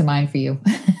coming to mind for you.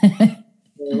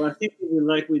 Well, I think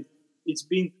it's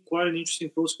been quite an interesting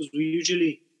process, because we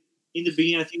usually, in the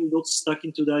beginning, I think we got stuck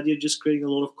into the idea of just creating a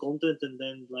lot of content, and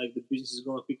then like the business is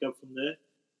going to pick up from there.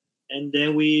 And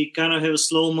then we kind of have a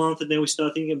slow month, and then we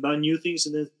start thinking about new things,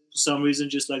 and then for some reason,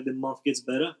 just like the month gets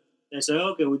better. And I say,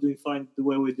 okay, we're doing fine the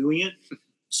way we're doing it.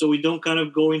 So we don't kind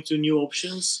of go into new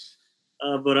options.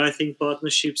 But I think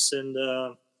partnerships and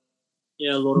a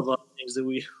lot of other things that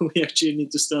we actually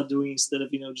need to start doing instead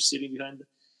of, you know, just sitting behind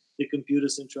the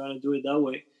computers and trying to do it that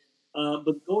way.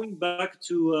 But going back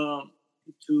to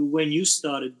when you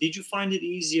started, did you find it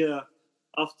easier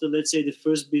after, let's say, the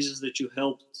first business that you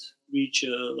helped reach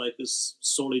like a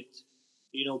solid,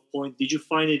 you know, point? Did you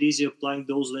find it easier applying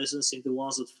those lessons in the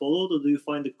ones that followed, or do you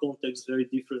find the context very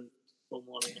different from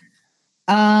one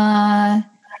another?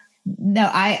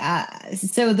 No,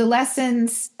 so the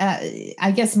lessons,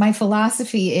 I guess my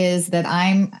philosophy is that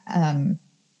I'm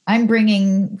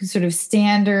bringing sort of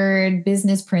standard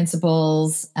business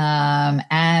principles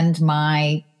and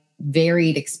my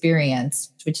varied experience,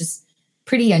 which is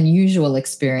pretty unusual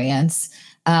experience,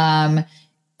 let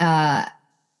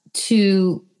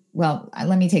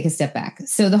me take a step back.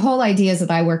 So the whole idea is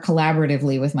that I work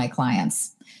collaboratively with my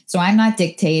clients. So I'm not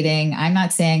dictating. I'm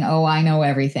not saying, oh, I know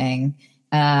everything.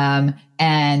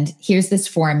 And here's this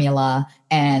formula,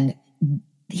 and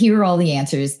here are all the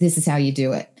answers. This is how you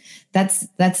do it.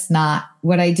 That's not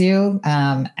what I do.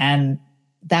 And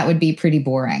that would be pretty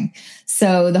boring.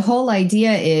 So the whole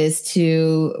idea is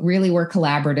to really work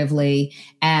collaboratively,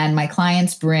 and my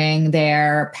clients bring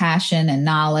their passion and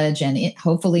knowledge and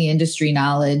hopefully industry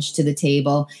knowledge to the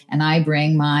table. And I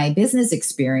bring my business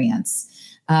experience,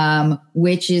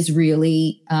 which is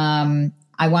really,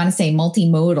 I want to say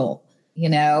multimodal, you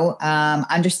know,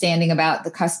 understanding about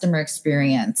the customer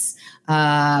experience.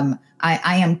 I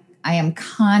am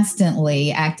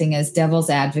constantly acting as devil's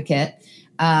advocate.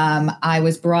 I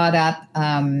was brought up,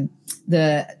 I'm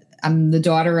the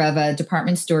daughter of a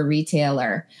department store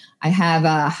retailer. I have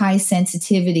a high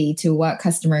sensitivity to what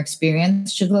customer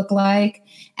experience should look like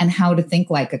and how to think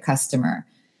like a customer.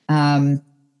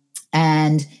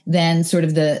 And then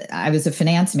I was a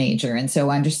finance major. And so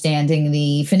understanding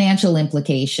the financial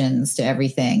implications to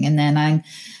everything. And then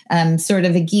I'm sort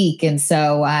of a geek. And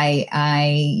so I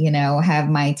have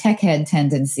my tech head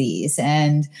tendencies,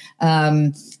 and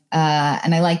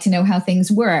I like to know how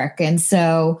things work. And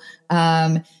so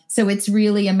it's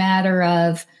really a matter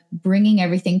of bringing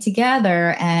everything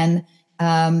together. And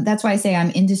that's why I say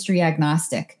I'm industry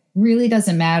agnostic. Really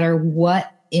doesn't matter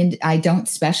what I don't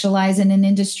specialize in an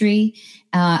industry.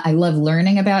 I love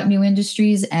learning about new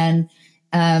industries. And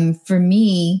for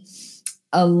me,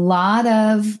 a lot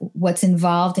of what's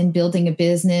involved in building a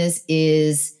business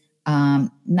is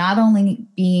not only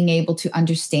being able to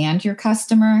understand your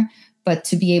customer, but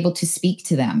to be able to speak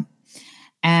to them.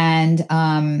 And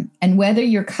whether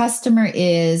your customer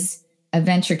is a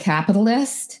venture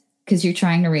capitalist because you're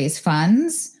trying to raise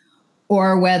funds,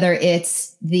 or whether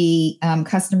it's the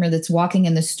customer that's walking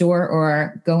in the store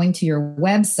or going to your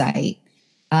website,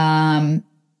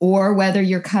 or whether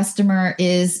your customer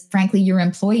is, frankly, your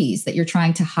employees, that you're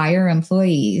trying to hire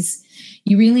employees,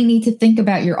 you really need to think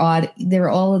about there are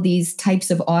all of these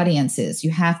types of audiences. You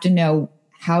have to know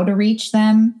how to reach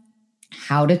them,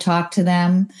 how to talk to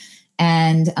them.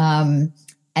 And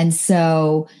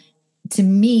so to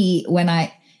me,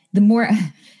 the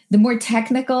more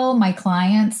technical my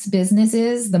clients' business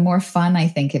is, the more fun I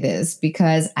think it is,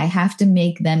 because I have to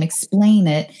make them explain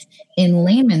it in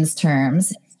layman's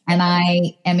terms. And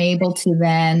I am able to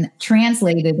then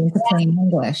translate it into plain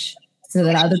English so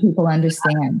that other people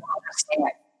understand.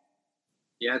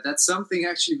 Yeah, that's something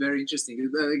actually very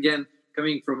interesting. Again,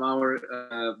 coming from our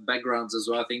backgrounds as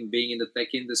well, I think being in the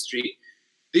tech industry,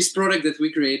 this product that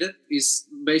we created is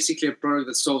basically a product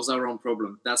that solves our own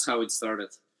problem. That's how it started.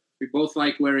 We both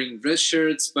like wearing dress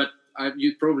shirts, but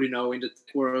you probably know in the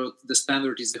tech world, the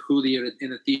standard is a hoodie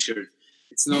and a t-shirt.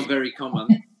 It's not very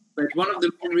common. But one of the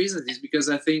main reasons is because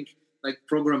I think like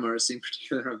programmers in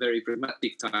particular are very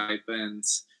pragmatic type, and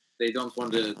they don't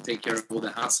want to take care of all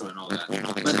the hassle and all that.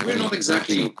 But we're not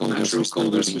exactly natural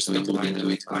coders. We stumbled into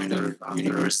it after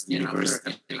university,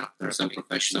 after some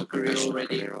professional career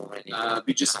already.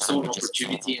 We just saw an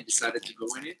opportunity and decided to go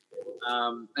in it.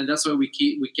 And that's why we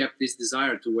kept this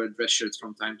desire to wear dress shirts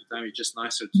from time to time. It's just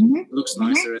nicer, looks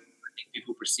nicer, and I think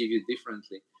people perceive it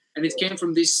differently. And it came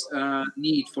from this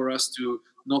need for us to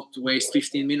not waste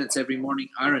 15 minutes every morning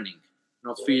ironing,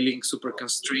 not feeling super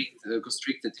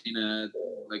constricted in a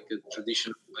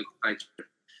traditional tight shirt.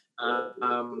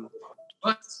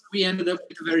 But we ended up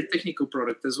with a very technical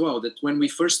product as well, that when we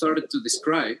first started to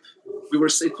describe, it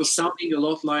was sounding a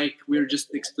lot like we were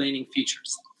just explaining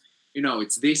features.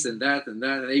 It's this and that and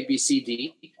that, A, B, C,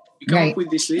 D. We come up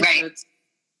with this list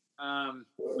that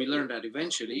we learned that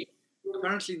eventually.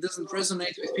 Apparently it doesn't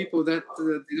resonate with people that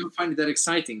they don't find it that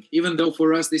exciting, even though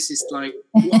for us this is like,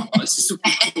 wow, this is super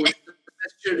cool. It's the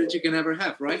best shirt that you can ever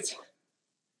have, right?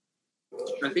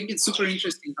 I think it's super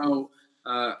interesting how,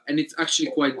 and it's actually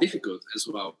quite difficult as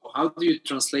well. How do you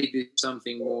translate it to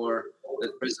something more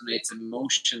that resonates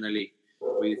emotionally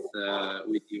with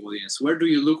the audience? What do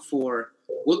you look for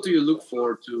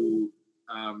to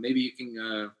maybe you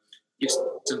can give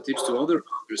some tips to other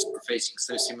founders who are facing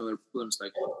so similar problems,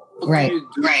 like what do you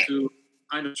do to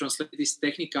kind of translate these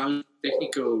technical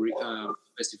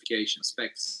specification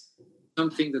specs,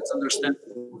 something that's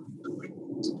understandable,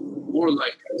 more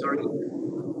like target.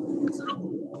 That's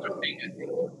another thing, I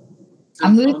think.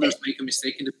 Some founders make a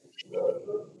mistake in the.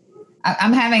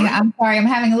 I'm having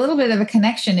a little bit of a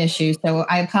connection issue, so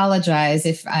I apologize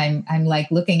if I'm like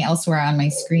looking elsewhere on my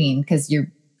screen, because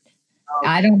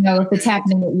I don't know if it's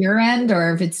happening at your end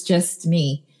or if it's just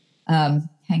me. Hang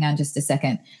on just a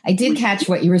second. I did catch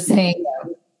what you were saying,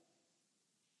 though.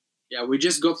 Yeah, we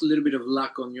just got a little bit of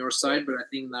luck on your side, but I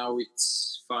think now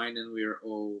it's fine and we're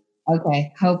all...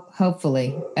 Okay,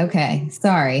 hopefully. Okay,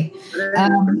 sorry.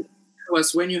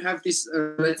 Was when you have this,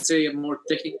 let's say, a more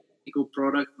technical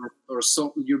product or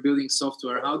you're building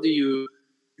software, how do you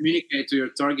communicate to your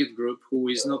target group who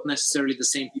is not necessarily the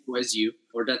same people as you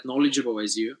or that knowledgeable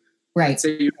as you? Right. Let's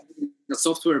say you're in a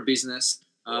software business,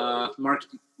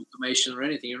 marketing, automation, or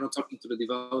anything. You're not talking to the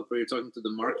developer, you're talking to the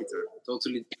marketer.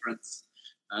 Totally different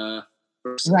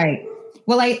person. Right.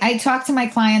 Well, I talk to my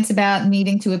clients about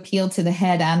needing to appeal to the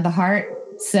head and the heart.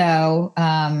 So,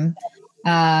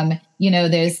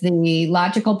 there's the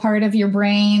logical part of your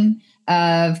brain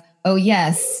of, oh,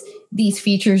 yes, these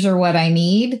features are what I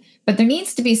need. But there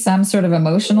needs to be some sort of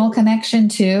emotional connection,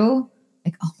 too.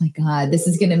 Like, oh my God, this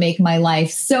is going to make my life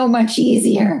so much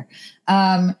easier.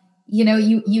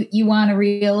 You want to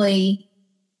really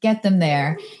get them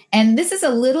there. And this is a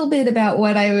little bit about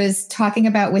what I was talking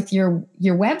about with your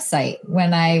website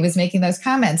when I was making those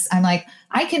comments. I'm like,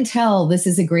 I can tell this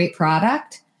is a great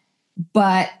product,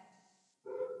 but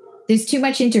there's too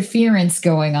much interference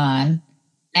going on,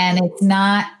 and it's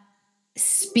not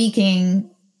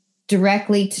speaking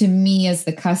directly to me as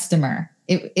the customer.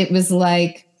 It was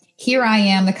like, here I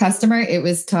am, the customer. It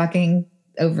was talking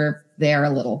over there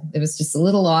a little. It was just a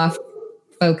little off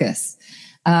focus.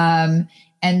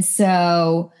 And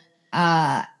so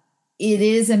it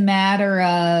is a matter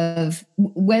of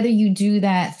whether you do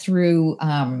that through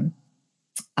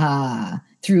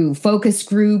focus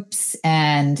groups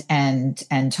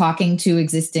and talking to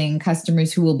existing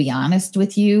customers who will be honest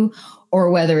with you, or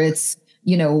whether it's,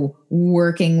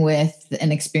 working with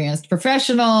an experienced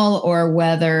professional, or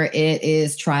whether it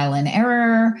is trial and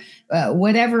error,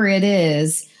 whatever it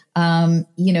is,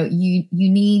 you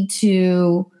need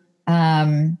to,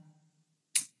 I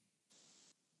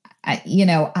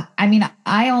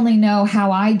only know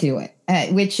how I do it,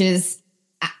 which is,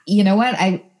 what?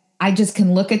 I just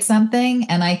can look at something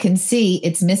and I can see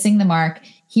it's missing the mark.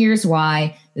 Here's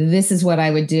why. This is what I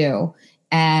would do.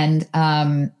 And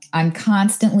I'm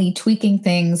constantly tweaking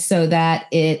things so that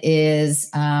it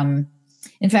is, in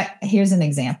fact, here's an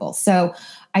example. So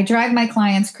I drive my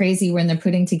clients crazy when they're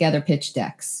putting together pitch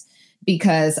decks,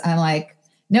 because I'm like,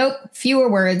 nope, fewer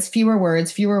words,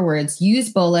 use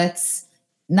bullets,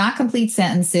 not complete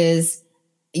sentences.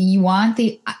 You want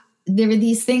there are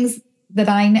these things that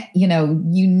you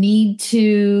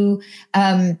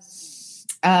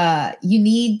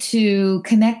need to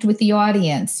connect with the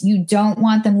audience. You don't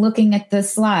want them looking at the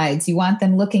slides. You want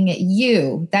them looking at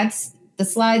you. The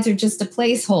slides are just a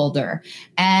placeholder,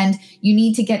 and you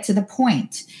need to get to the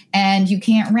point, and you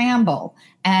can't ramble,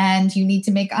 and you need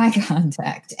to make eye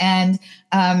contact, and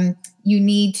you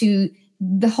need to,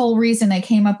 the whole reason I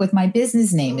came up with my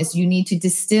business name is you need to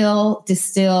distill. You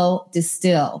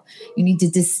need to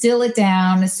distill it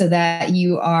down so that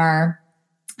you are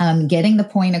getting the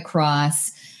point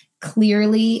across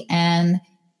clearly and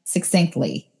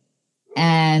succinctly.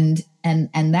 And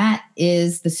that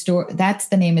is the story. That's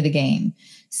the name of the game.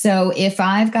 So if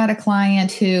I've got a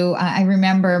client who I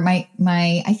remember I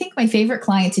think my favorite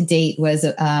client to date was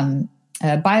a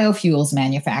biofuels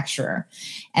manufacturer.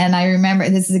 And I remember,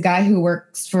 this is a guy who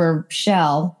works for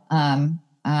Shell.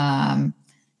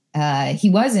 He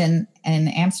was in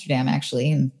Amsterdam,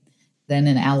 actually, and then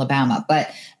in Alabama, but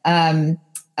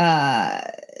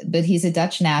he's a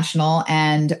Dutch national.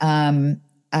 And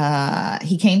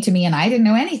he came to me, and I didn't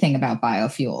know anything about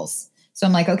biofuels. So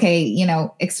I'm like,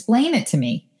 okay, explain it to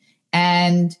me.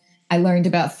 And I learned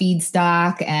about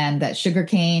feedstock, and that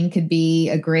sugarcane could be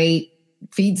a great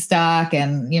feedstock,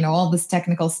 and all this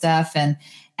technical stuff, and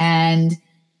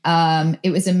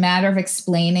it was a matter of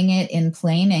explaining it in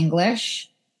plain English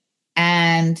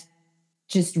and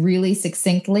just really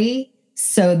succinctly,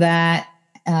 so that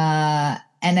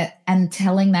and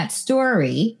telling that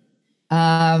story.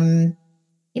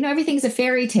 Everything's a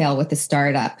fairy tale with the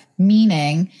startup,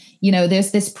 meaning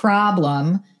there's this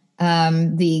problem,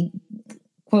 the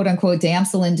quote unquote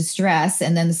damsel in distress,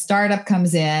 and then the startup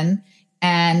comes in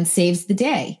and saves the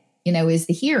day, is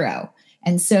the hero.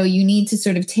 And so you need to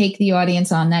sort of take the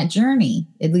audience on that journey,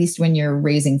 at least when you're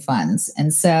raising funds.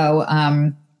 And so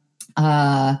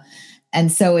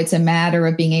it's a matter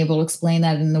of being able to explain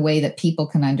that in the way that people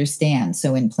can understand.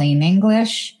 So in plain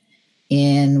English,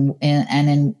 and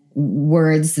in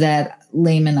words that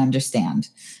laymen understand.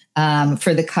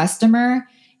 For the customer,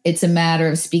 it's a matter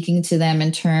of speaking to them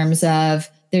in terms of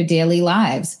their daily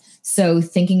lives. So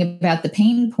thinking about the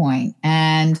pain point.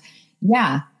 And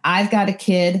I've got a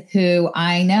kid who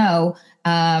I know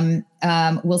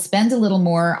will spend a little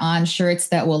more on shirts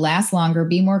that will last longer,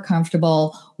 be more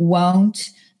comfortable, won't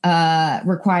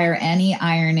require any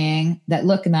ironing, that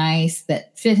look nice,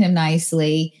 that fit him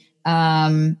nicely.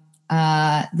 The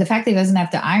fact that he doesn't have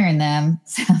to iron them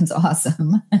sounds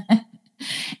awesome.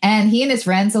 And he and his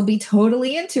friends will be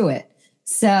totally into it.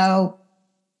 So,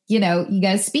 you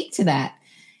got to speak to that.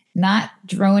 Not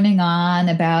droning on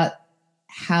about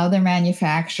how they're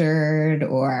manufactured,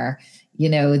 or,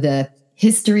 the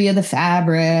history of the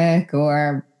fabric,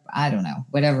 or I don't know,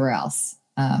 whatever else.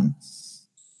 For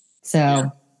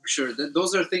sure.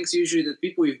 Those are things usually that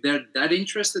people, if they're that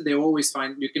interested, they always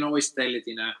find, you can always tell it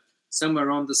in somewhere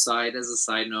on the side as a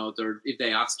side note, or if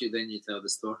they ask you, then you tell the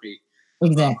story.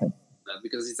 Exactly.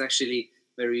 Because it's actually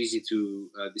very easy to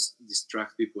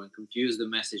distract people and confuse the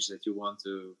message that you want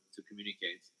to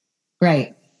communicate.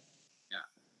 Right. Yeah.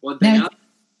 Well, then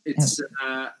it's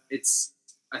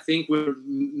I think we're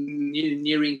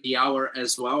nearing the hour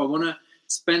as well. I want to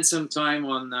spend some time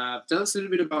on tell us a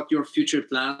little bit about your future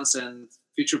plans and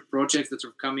future projects that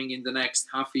are coming in the next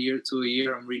half a year to a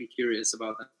year. I'm really curious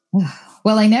about that.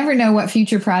 Well, I never know what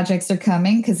future projects are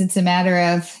coming, because it's a matter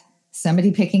of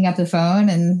somebody picking up the phone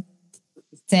and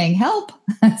saying help.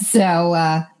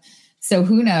 So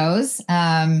who knows?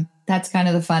 That's kind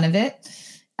of the fun of it.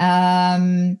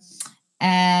 And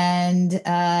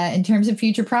in terms of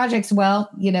future projects, well,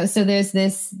 so there's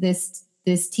this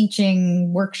this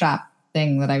teaching workshop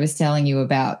thing that I was telling you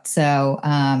about. So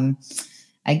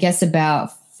I guess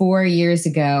about 4 years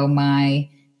ago,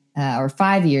 or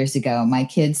 5 years ago, my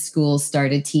kids' school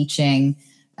started teaching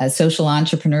a social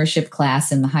entrepreneurship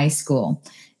class in the high school.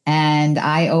 And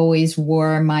I always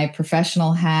wore my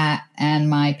professional hat and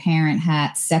my parent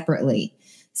hat separately.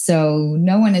 So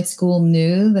no one at school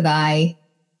knew that I,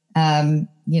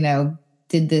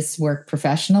 did this work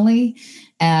professionally.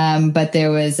 But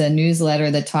there was a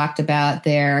newsletter that talked about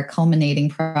their culminating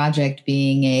project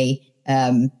being a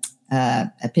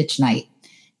pitch night.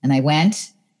 And I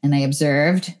went and I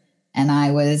observed, and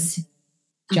I was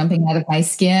jumping out of my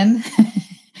skin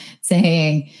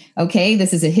saying, okay,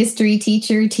 this is a history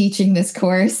teacher teaching this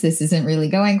course. This isn't really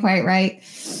going quite right.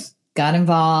 Got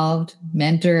involved,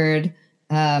 mentored,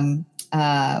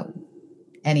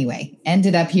 anyway,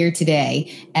 ended up here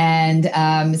today.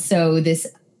 And so this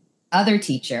other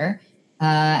teacher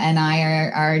and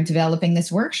I are developing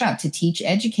this workshop to teach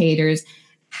educators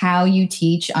how you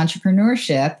teach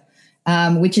entrepreneurship,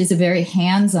 which is a very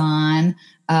hands-on,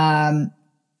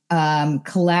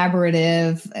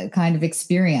 collaborative kind of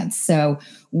experience. So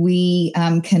we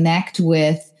connect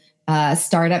with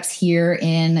startups here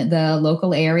in the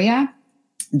local area.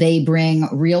 They bring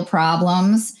real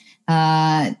problems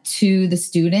to the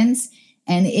students,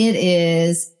 and it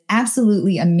is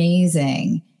absolutely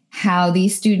amazing how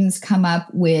these students come up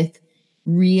with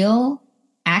real,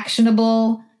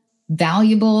 actionable,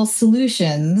 valuable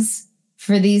solutions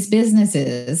for these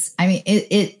businesses. I mean,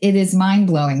 it is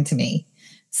mind-blowing to me.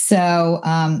 So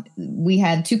we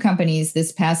had 2 companies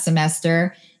this past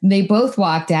semester. They both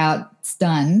walked out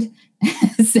stunned,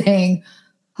 saying,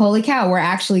 holy cow, we're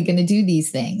actually going to do these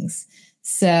things.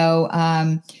 So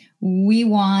we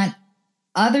want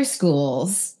other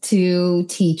schools to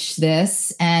teach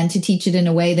this and to teach it in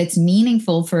a way that's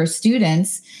meaningful for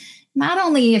students, not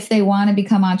only if they want to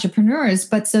become entrepreneurs,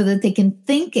 but so that they can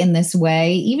think in this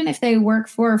way, even if they work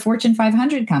for a Fortune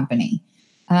 500 company.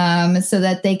 So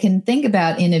that they can think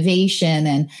about innovation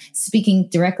and speaking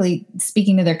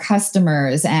to their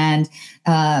customers and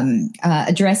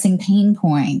addressing pain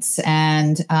points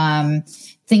and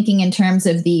thinking in terms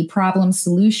of the problem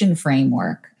solution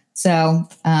framework. So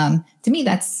to me,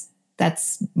 that's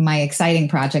my exciting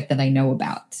project that I know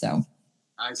about. So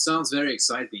it sounds very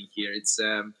exciting here. It's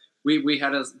we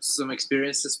had some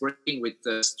experiences working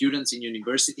with students in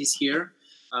universities here.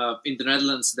 In the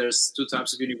Netherlands, there's 2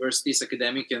 types of universities: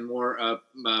 academic and more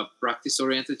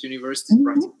practice-oriented universities,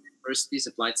 practical universities,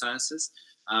 applied sciences.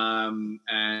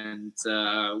 And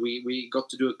we got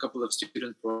to do a couple of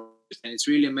student projects, and it's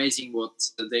really amazing what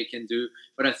they can do.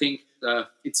 But I think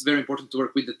it's very important to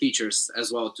work with the teachers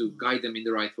as well to guide them in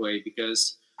the right way,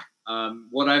 because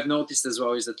what I've noticed as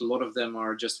well is that a lot of them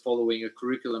are just following a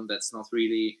curriculum that's not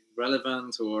really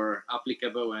relevant or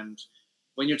applicable. And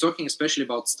when you're talking especially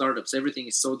about startups, everything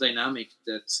is so dynamic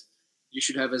that you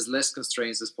should have as less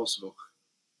constraints as possible.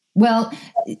 Well,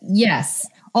 yes.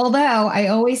 Although I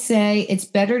always say it's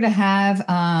better to have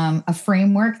a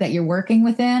framework that you're working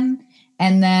within.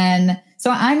 And then,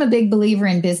 so I'm a big believer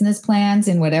in business plans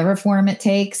in whatever form it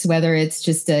takes, whether it's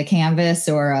just a canvas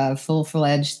or a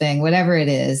full-fledged thing, whatever it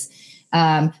is,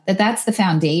 that's the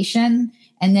foundation.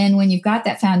 And then when you've got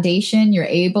that foundation, you're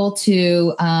able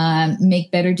to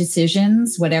make better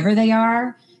decisions, whatever they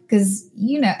are. Because,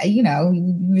 you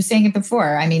were saying it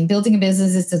before. I mean, building a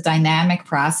business is a dynamic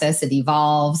process. It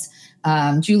evolves.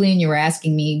 Julian, you were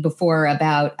asking me before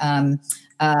about,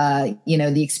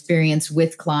 the experience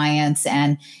with clients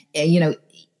and,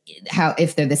 how,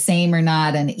 if they're the same or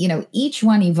not. And, each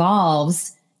one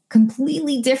evolves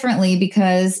completely differently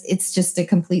because it's just a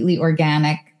completely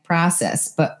organic process.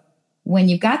 But when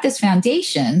you've got this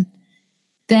foundation,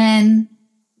 then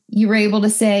you're able to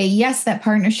say, yes, that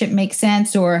partnership makes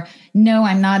sense, or no,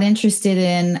 I'm not interested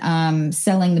in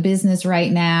selling the business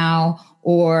right now,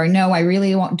 or no, I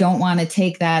really don't want to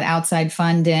take that outside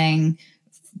funding,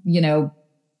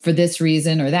 for this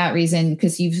reason or that reason,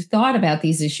 because you've thought about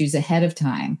these issues ahead of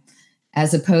time,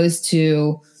 as opposed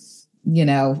to,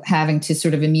 having to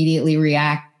sort of immediately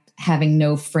react, having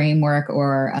no framework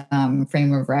or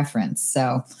frame of reference.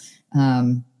 So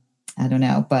I don't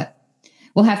know, but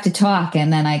we'll have to talk,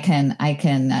 and then I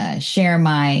can share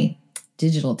my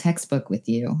digital textbook with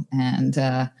you, and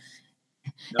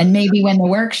maybe when the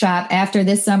workshop after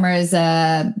this summer's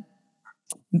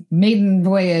maiden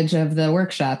voyage of the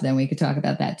workshop, then we could talk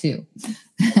about that too.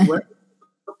 Where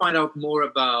to find out more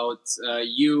about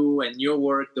you and your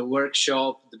work, the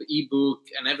workshop, the ebook,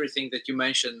 and everything that you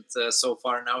mentioned so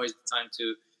far, now is the time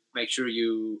to make sure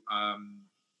you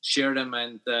share them,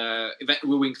 and we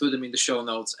will include them in the show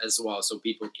notes as well, so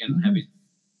people can have it,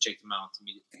 check them out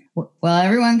immediately. Well,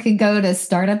 everyone can go to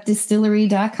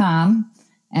startupdistillery.com,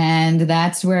 and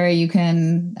that's where you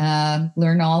can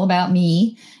learn all about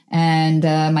me and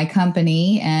my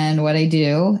company and what I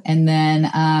do. And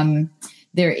then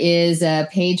there is a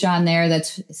page on there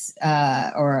that's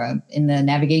in the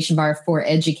navigation bar for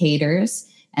educators,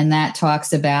 and that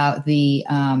talks about the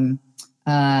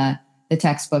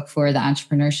textbook for the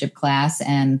entrepreneurship class.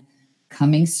 And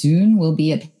coming soon will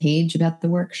be a page about the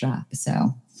workshop.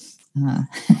 So,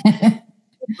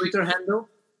 Twitter handle?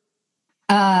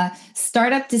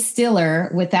 Startup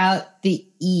Distiller without the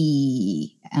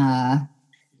E.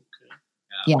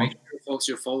 Make sure folks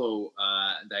you follow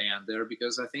Diane there,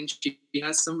 because I think she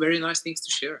has some very nice things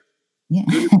to share. Yeah.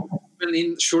 Even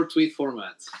in short tweet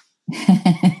format.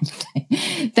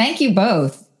 Thank you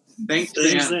both. Thanks,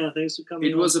 Diane. Thanks for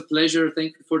coming. It was a pleasure.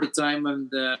 Thank you for the time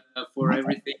and for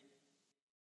everything.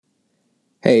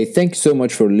 Hey, thank you so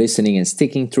much for listening and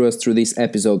sticking through us through this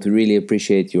episode. We really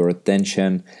appreciate your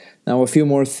attention. Now, a few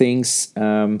more things.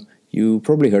 You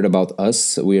probably heard about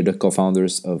us. We are the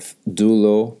co-founders of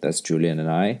DULO. That's Julian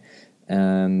and I.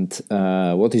 And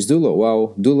what is DULO?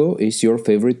 Well, DULO is your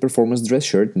favorite performance dress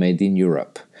shirt made in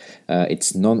Europe.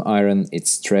 It's non-iron,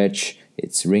 it's stretch,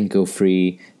 it's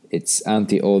wrinkle-free, it's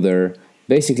anti-odor.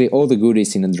 Basically, all the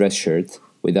goodies in a dress shirt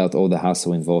without all the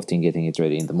hassle involved in getting it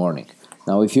ready in the morning.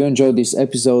 Now, if you enjoyed this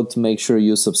episode, make sure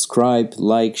you subscribe,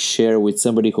 like, share with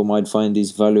somebody who might find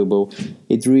this valuable.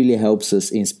 It really helps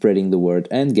us in spreading the word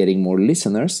and getting more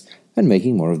listeners and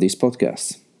making more of these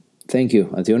podcasts. Thank you.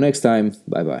 Until next time,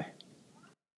 bye-bye.